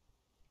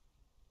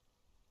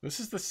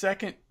 This is the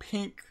second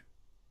pink.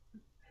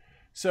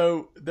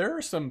 So there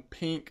are some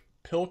pink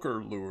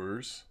pilker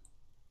lures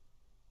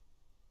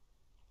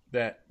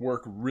that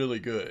work really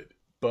good,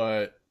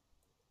 but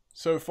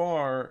so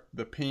far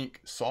the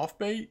pink soft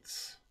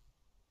baits,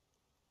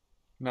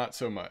 not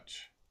so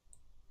much.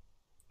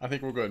 I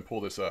think we'll go ahead and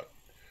pull this up.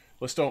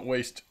 Let's don't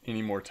waste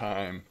any more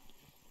time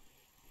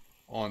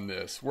on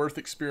this. Worth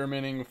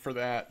experimenting for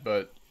that,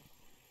 but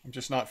I'm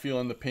just not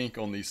feeling the pink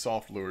on these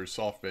soft lures,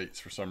 soft baits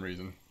for some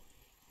reason.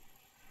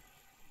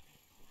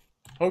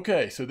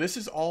 Okay, so this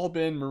has all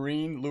been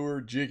marine lure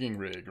jigging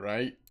rig,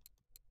 right?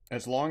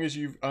 As long as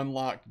you've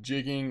unlocked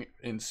jigging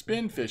and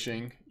spin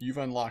fishing, you've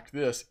unlocked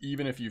this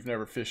even if you've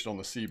never fished on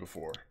the sea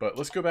before. But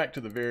let's go back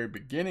to the very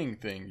beginning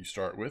thing you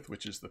start with,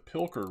 which is the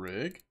pilker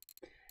rig.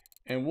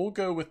 And we'll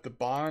go with the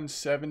Bond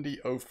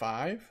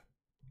 7005.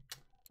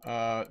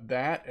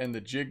 That and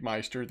the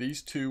Jigmeister,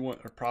 these two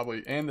are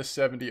probably, and the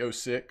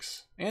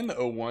 7006 and the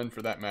 01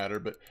 for that matter,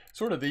 but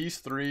sort of these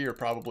three are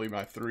probably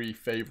my 3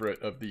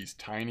 favorite of these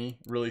tiny,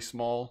 really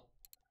small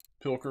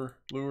pilker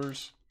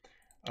lures.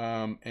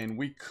 And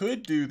we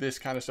could do this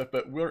kind of stuff,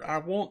 but I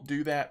won't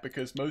do that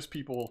because most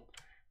people,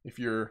 if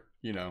you're,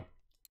 you know,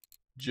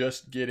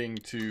 just getting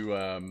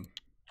to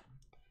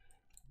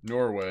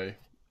Norway,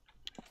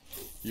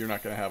 you're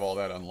not going to have all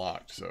that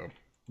unlocked. So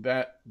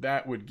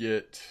that would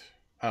get,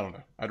 I don't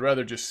know. I'd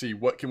rather just see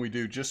what can we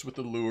do just with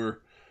the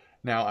lure.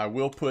 Now I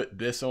will put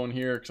this on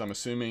here because I'm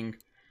assuming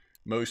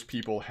most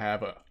people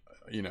have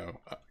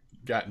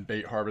gotten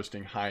bait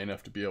harvesting high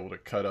enough to be able to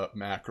cut up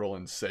mackerel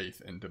and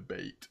saithe into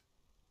bait.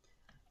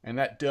 And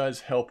that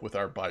does help with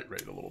our bite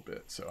rate a little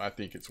bit. So I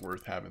think it's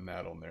worth having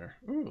that on there.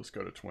 Ooh, let's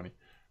go to 20.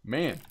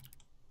 Man,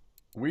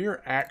 we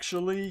are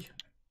actually,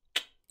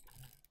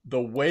 the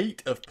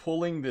weight of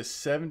pulling this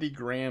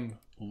 70-gram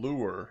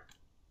lure,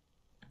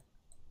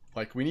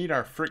 like we need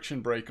our friction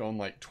brake on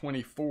like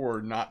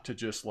 24 not to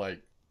just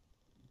like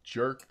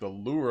jerk the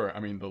lure,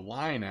 the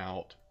line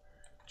out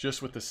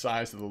just with the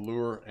size of the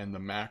lure and the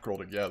mackerel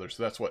together.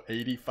 So that's what,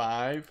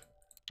 85?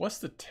 What's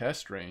the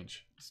test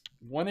range? It's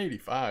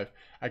 185.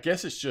 I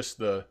guess it's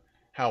just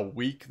how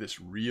weak this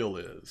reel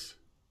is.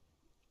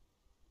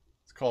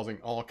 It's causing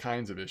all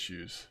kinds of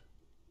issues.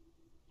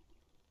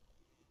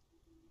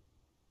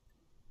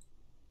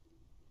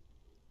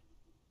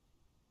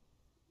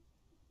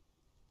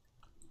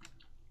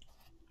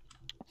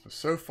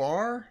 So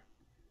far,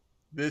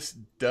 this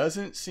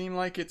doesn't seem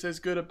like it's as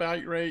good a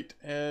bite rate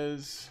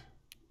as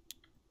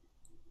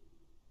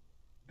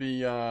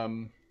the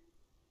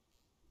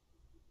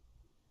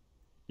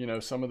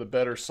some of the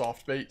better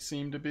soft baits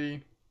seem to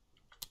be,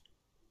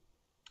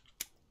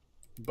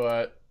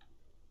 but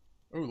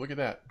Oh, look at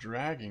that.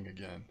 Dragging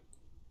again.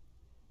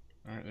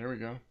 All right, there we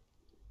go.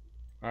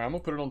 All right, I'm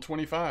going to put it on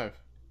 25.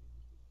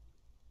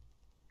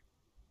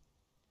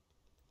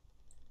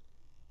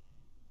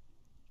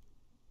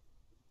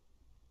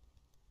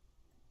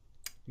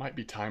 Might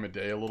be time of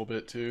day a little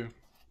bit too.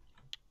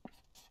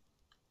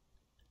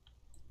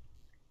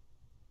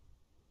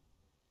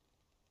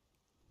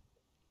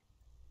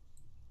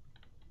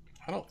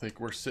 I don't think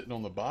we're sitting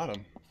on the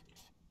bottom.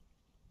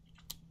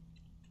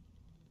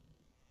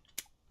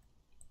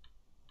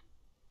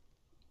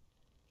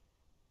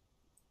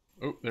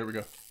 Oh, there we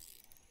go.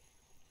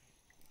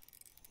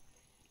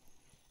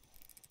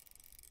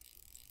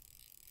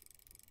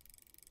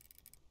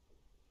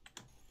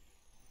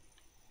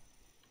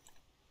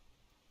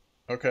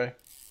 Okay.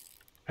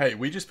 Hey,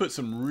 we just put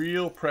some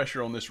real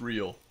pressure on this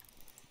reel.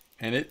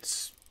 And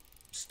it's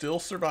still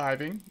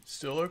surviving.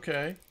 Still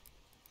okay.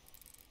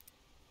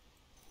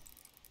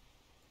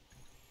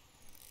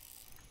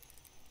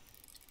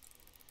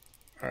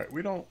 Alright,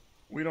 we don't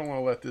want to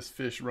let this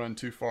fish run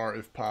too far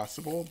if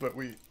possible, but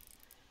we'll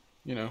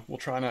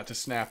try not to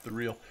snap the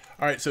reel.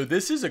 Alright, so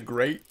this is a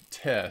great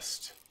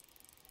test.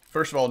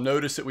 First of all,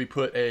 notice that we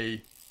put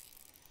a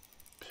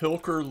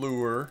pilker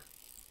lure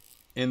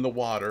in the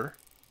water.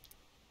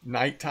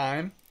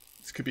 Nighttime,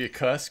 this could be a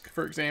cusk,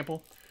 for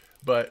example,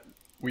 but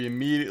we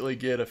immediately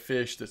get a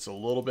fish that's a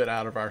little bit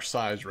out of our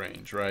size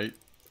range, right?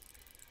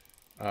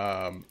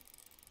 And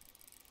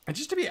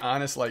just to be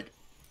honest, like,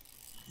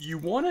 you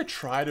want to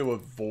try to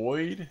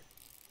avoid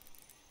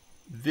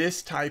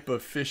this type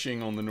of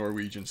fishing on the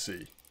Norwegian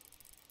Sea.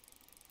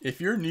 If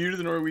you're new to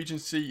the Norwegian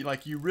Sea,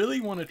 like, you really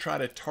want to try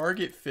to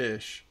target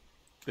fish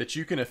that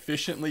you can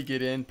efficiently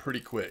get in pretty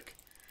quick.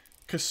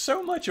 Because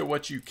so much of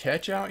what you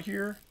catch out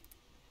here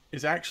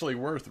is actually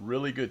worth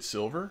really good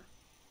silver.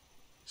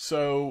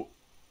 So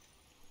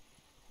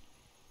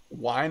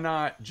why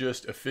not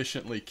just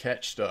efficiently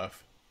catch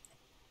stuff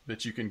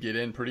that you can get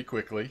in pretty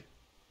quickly?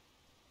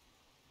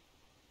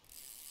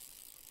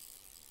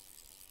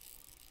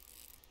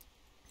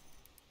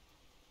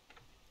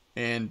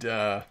 And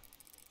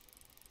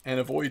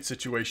avoid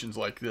situations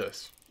like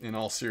this, in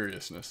all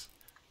seriousness.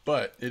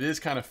 But it is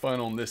kind of fun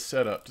on this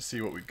setup to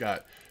see what we've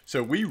got.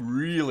 So we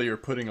really are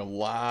putting a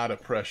lot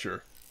of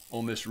pressure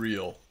on this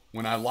reel.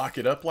 When I lock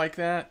it up like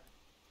that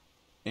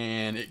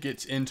and it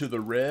gets into the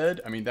red,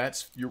 I mean,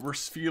 we're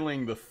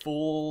feeling the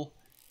full,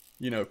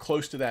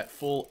 close to that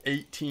full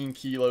 18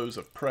 kilos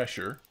of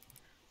pressure.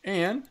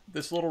 And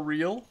this little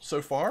reel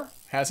so far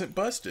hasn't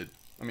busted.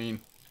 I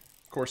mean,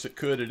 of course it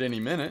could at any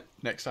minute.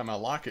 Next time I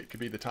lock it could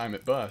be the time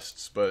it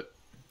busts. But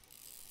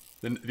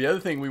then the other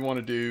thing we want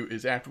to do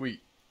is, after we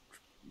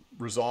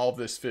resolve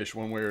this fish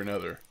one way or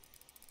another,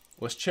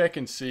 let's check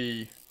and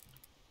see.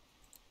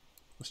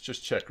 Let's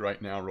just check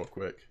right now real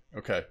quick.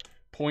 Okay,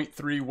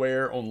 0.3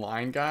 wear on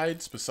line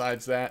guides.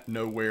 Besides that,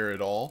 no wear at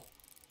all.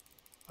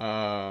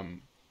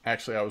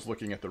 Actually, I was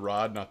looking at the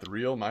rod, not the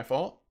reel. My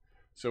fault.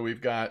 So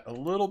we've got a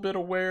little bit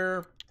of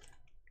wear.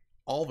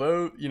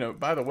 Although,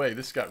 by the way,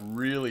 this got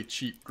really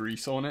cheap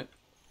grease on it.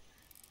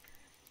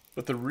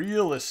 But the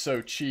reel is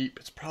so cheap,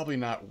 it's probably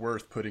not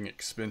worth putting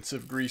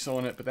expensive grease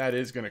on it. But that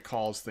is going to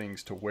cause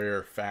things to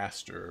wear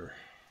faster.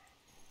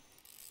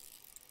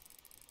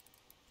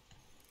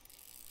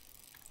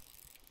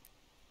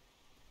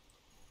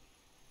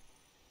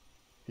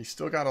 He's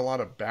still got a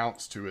lot of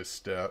bounce to his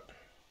step.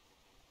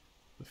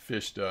 The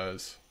fish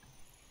does.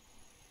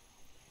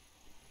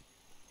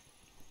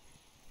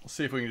 Let's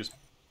see if we can just...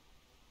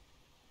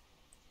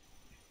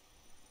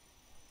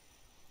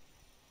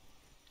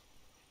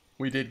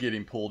 We did get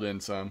him pulled in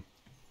some.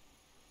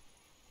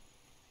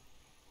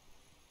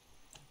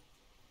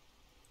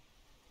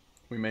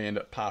 We may end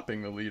up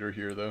popping the leader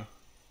here, though.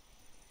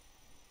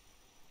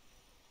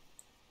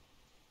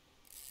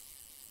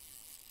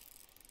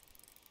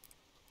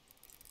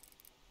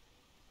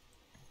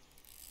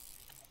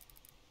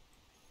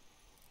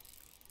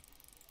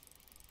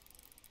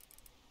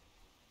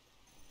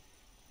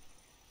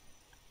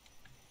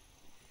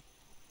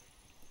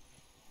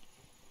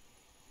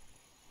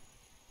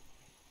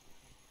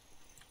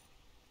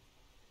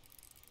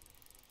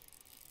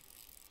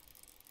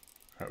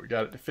 All right, we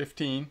got it to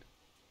 15.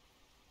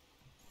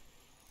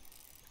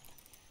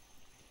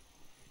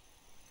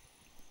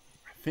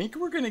 I think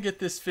we're going to get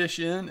this fish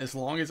in as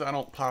long as I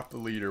don't pop the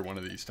leader one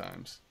of these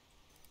times.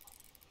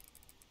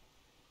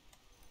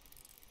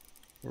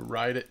 We're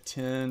right at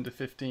 10 to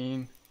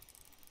 15.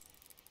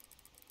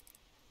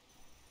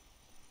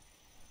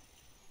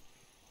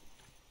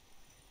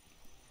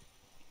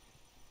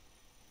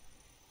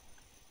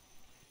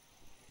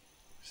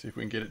 See if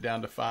we can get it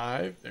down to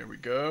 5. There we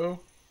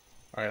go.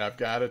 All right, I've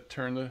got to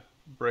turn the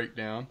brake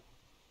down.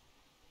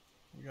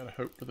 We got to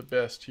hope for the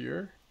best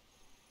here.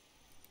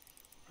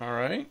 All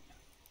right.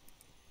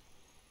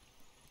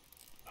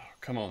 Oh,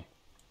 come on.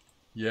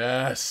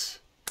 Yes.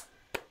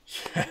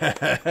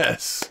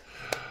 Yes.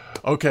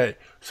 Okay,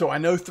 so I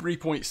know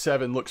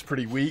 3.7 looks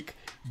pretty weak,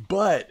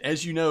 but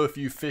as you know, if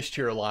you've fished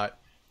here a lot,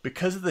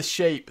 because of the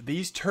shape,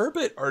 these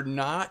turbot are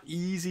not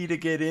easy to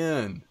get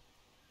in.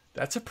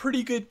 That's a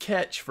pretty good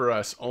catch for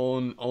us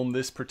on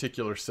this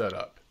particular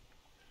setup.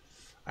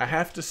 I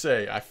have to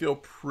say, I feel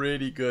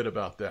pretty good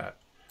about that.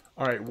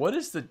 All right, what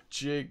is the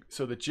jig?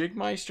 So the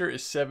Jigmeister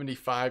is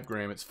 75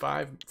 grams. It's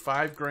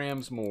five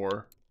grams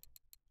more.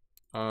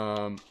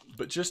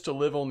 But just to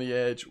live on the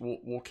edge,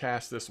 we'll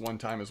cast this one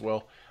time as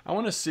well. I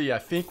want to see, I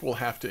think we'll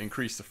have to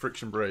increase the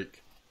friction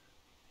brake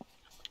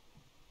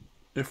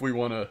if we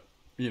want to,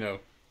 you know,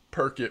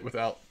 perk it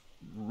without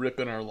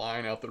ripping our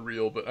line out the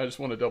reel. But I just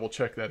want to double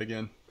check that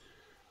again.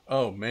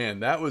 Oh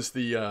man, that was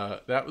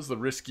the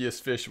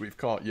riskiest fish we've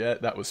caught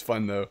yet. That was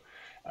fun though.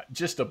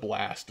 Just a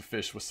blast to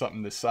fish with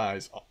something this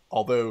size.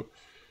 Although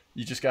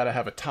you just got to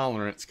have a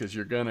tolerance because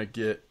you're gonna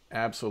get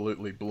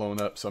absolutely blown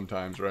up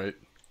sometimes, right?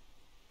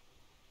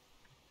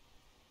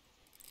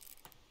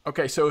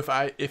 Okay, so if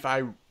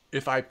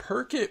I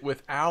perk it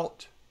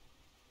without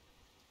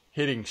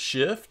hitting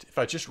shift, if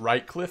I just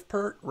right click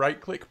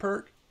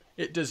perk,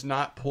 it does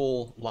not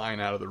pull line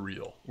out of the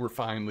reel. We're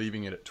fine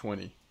leaving it at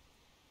 20.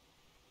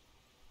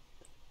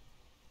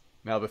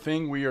 Now the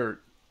thing we are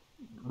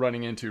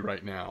running into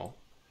right now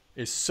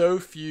is so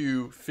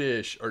few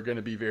fish are going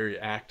to be very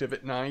active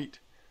at night.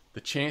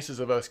 The chances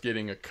of us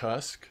getting a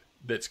cusk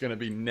that's going to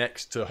be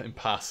next to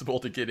impossible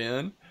to get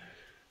in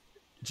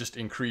just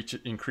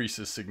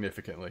increases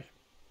significantly.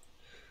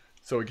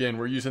 So again,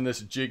 we're using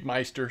this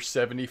Jigmeister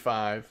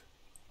 75.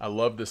 I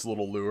love this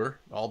little lure.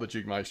 All the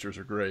Jigmeisters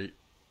are great.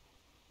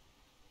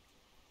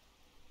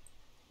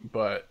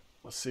 But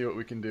let's see what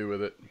we can do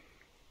with it.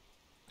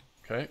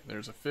 Okay,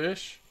 there's a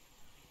fish.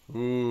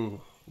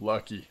 Ooh,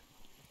 lucky.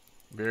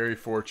 Very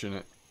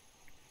fortunate.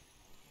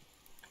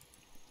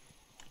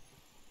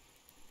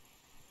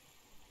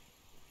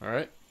 All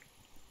right.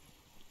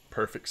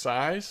 Perfect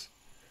size.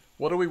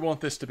 What do we want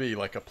this to be?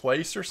 Like a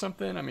place or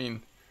something? I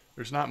mean,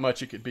 there's not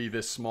much it could be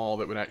this small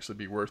that would actually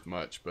be worth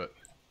much, but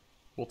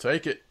we'll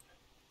take it.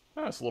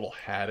 Oh, it's a little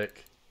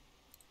haddock.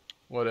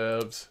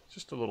 Whatevs.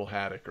 Just a little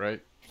haddock,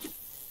 right?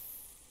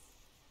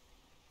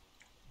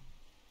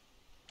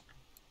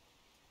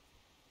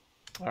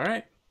 All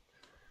right.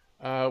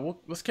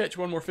 Let's catch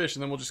one more fish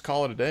and then we'll just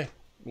call it a day.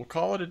 We'll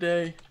call it a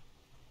day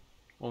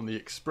on the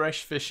Express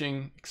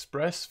Fishing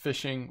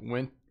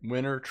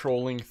Winter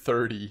Trolling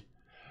 30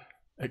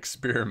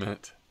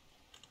 experiment.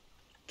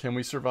 Can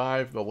we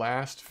survive the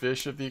last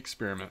fish of the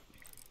experiment?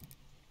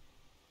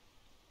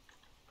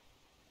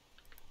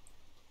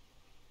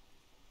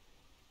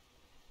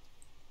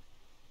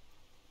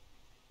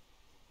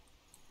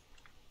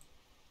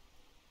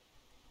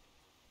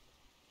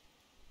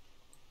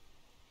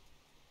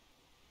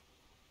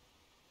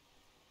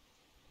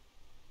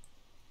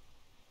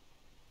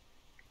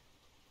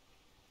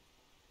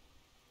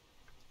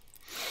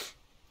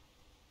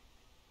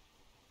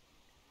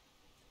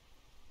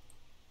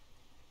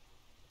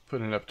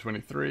 Putting it up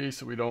 23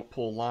 so we don't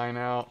pull line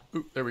out.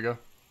 Oop, there we go.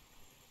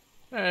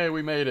 Hey,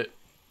 we made it.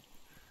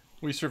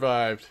 We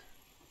survived.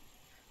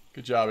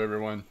 Good job,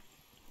 everyone.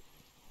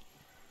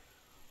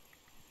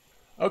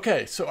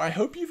 Okay, so I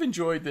hope you've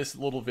enjoyed this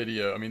little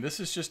video. I mean, this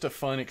is just a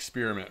fun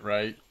experiment,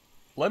 right?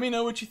 Let me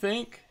know what you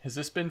think. Has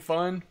this been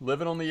fun?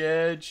 Living on the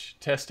edge,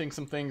 testing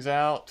some things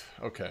out?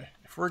 Okay,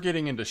 if we're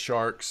getting into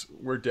sharks,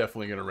 we're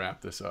definitely going to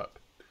wrap this up.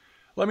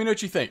 Let me know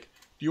what you think.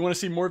 Do you want to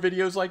see more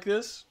videos like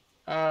this?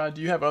 Do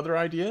you have other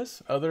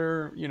ideas?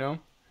 Other, you know,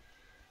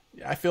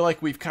 I feel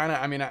like we've kind of,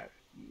 I mean,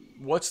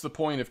 what's the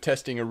point of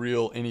testing a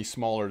reel any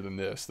smaller than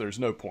this? There's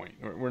no point.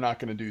 We're not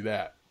going to do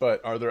that.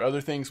 But are there other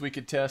things we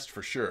could test?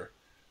 For sure.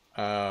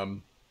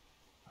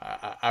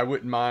 I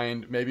wouldn't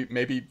mind.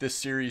 Maybe this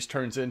series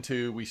turns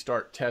into we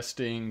start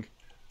testing,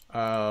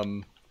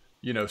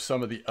 you know,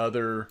 some of the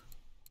other,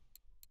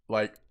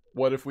 like,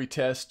 what if we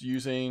test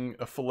using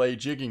a fillet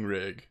jigging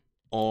rig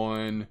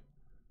on,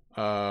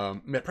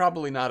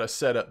 probably not a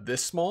setup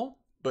this small,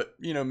 but,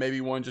 you know,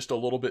 maybe one just a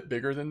little bit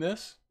bigger than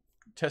this.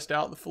 Test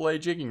out the fillet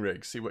jigging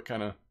rig, see what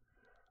kind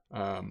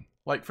of,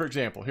 like, for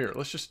example, here,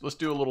 let's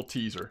do a little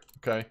teaser,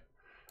 okay?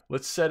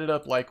 Let's set it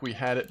up like we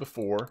had it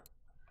before,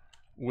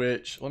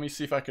 which, let me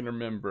see if I can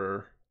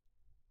remember.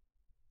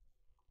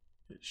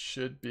 It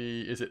should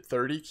be, is it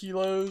 30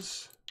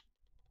 kilos?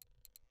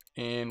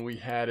 And we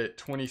had it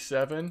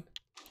 27.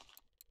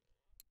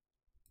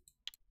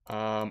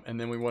 And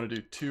then we want to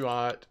do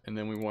 2-aught, and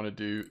then we want to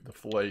do the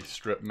fillet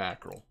strip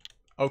mackerel.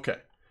 Okay,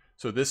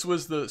 so this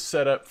was the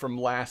setup from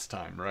last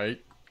time,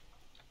 right?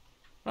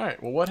 All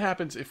right, well, what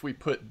happens if we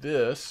put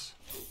this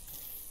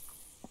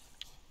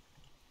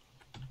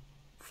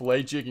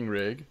fillet jigging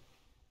rig,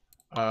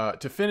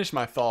 to finish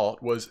my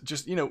thought was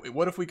just, you know,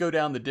 what if we go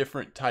down the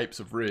different types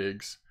of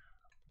rigs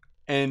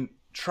and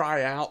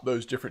try out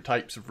those different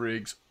types of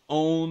rigs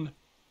on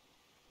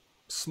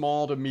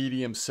small to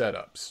medium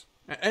setups?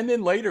 And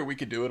then later we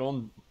could do it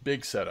on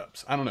big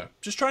setups. I don't know.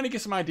 Just trying to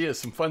get some ideas,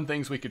 some fun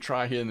things we could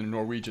try here in the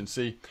Norwegian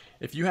Sea.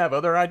 If you have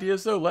other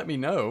ideas, though, let me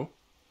know.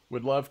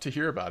 Would love to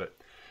hear about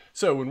it.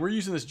 So when we're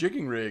using this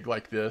jigging rig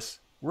like this,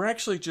 we're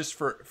actually just,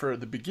 for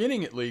the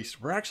beginning at least,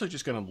 we're actually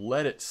just going to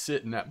let it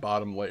sit in that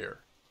bottom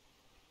layer.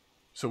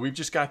 So we've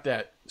just got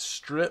that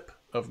strip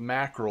of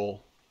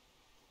mackerel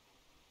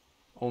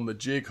on the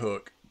jig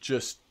hook,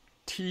 just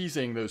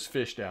teasing those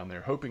fish down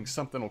there, hoping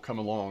something will come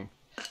along.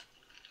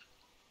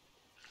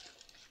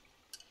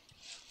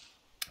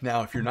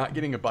 Now, if you're not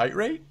getting a bite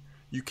rate,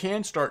 you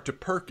can start to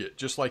perk it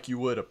just like you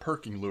would a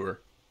perking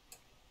lure.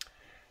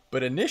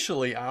 But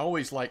initially, I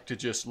always like to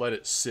just let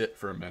it sit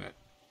for a minute.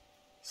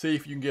 See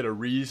if you can get a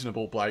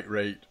reasonable bite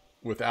rate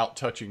without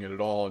touching it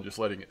at all and just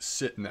letting it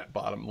sit in that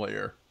bottom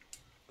layer.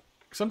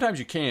 Sometimes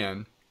you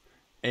can,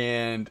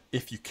 and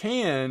if you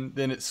can,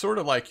 then it's sort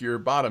of like you're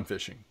bottom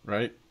fishing,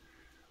 right?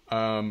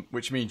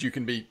 Which means you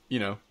can be, you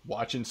know,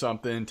 watching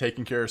something,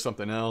 taking care of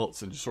something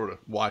else, and just sort of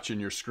watching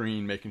your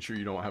screen, making sure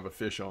you don't have a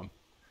fish on.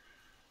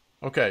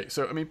 Okay,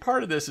 so, I mean,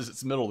 part of this is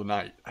it's middle of the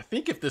night. I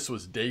think if this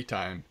was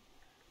daytime,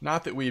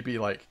 not that we'd be,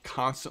 like,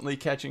 constantly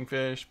catching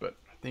fish, but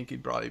I think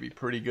it'd probably be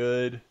pretty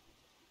good.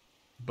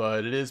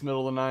 But it is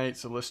middle of the night,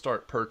 so let's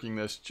start perking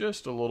this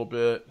just a little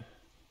bit.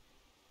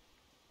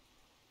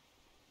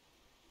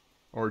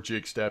 Or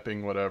jig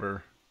stepping,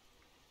 whatever.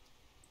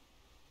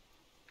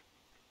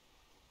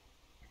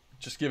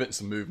 Just give it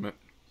some movement.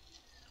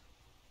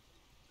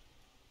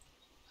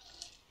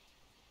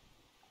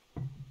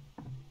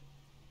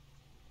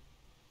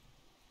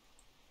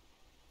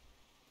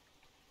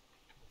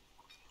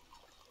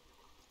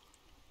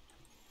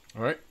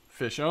 All right,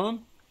 fish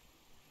on.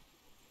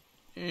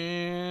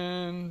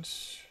 And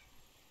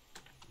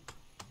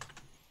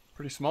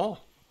pretty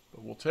small,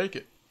 but we'll take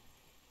it.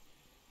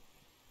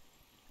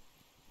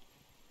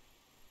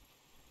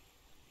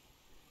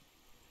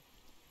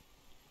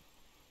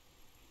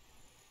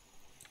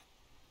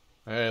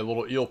 Hey, a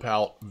little eel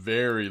pout,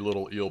 very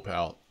little eel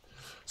pout.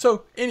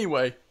 So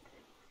anyway,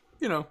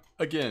 you know,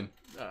 again,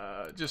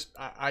 just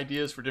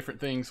ideas for different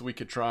things we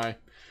could try.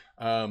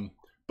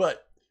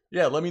 But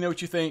yeah, let me know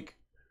what you think.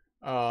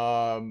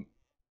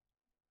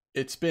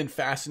 It's been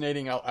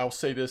fascinating. I'll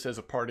say this as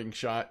a parting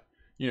shot.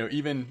 You know,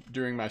 even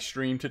during my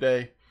stream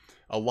today,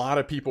 a lot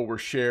of people were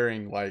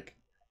sharing, like,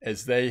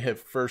 as they have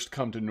first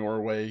come to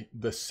Norway,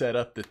 the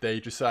setup that they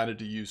decided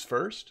to use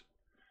first.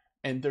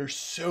 And there's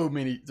so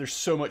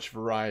much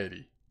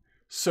variety.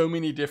 So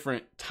many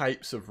different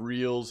types of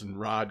reels and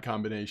rod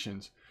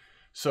combinations.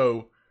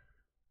 So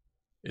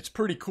it's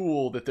pretty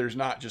cool that there's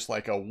not just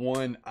like a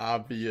one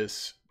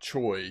obvious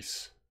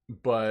choice,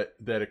 but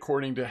that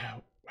according to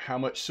how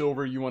much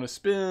silver you want to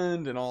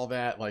spend and all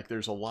that, like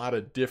there's a lot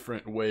of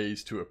different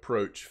ways to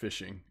approach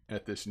fishing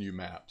at this new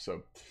map.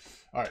 So,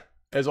 all right,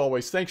 as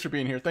always, thanks for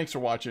being here. Thanks for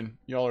watching.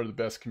 Y'all are the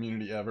best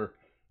community ever.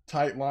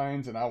 Tight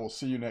lines, and I will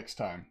see you next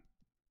time.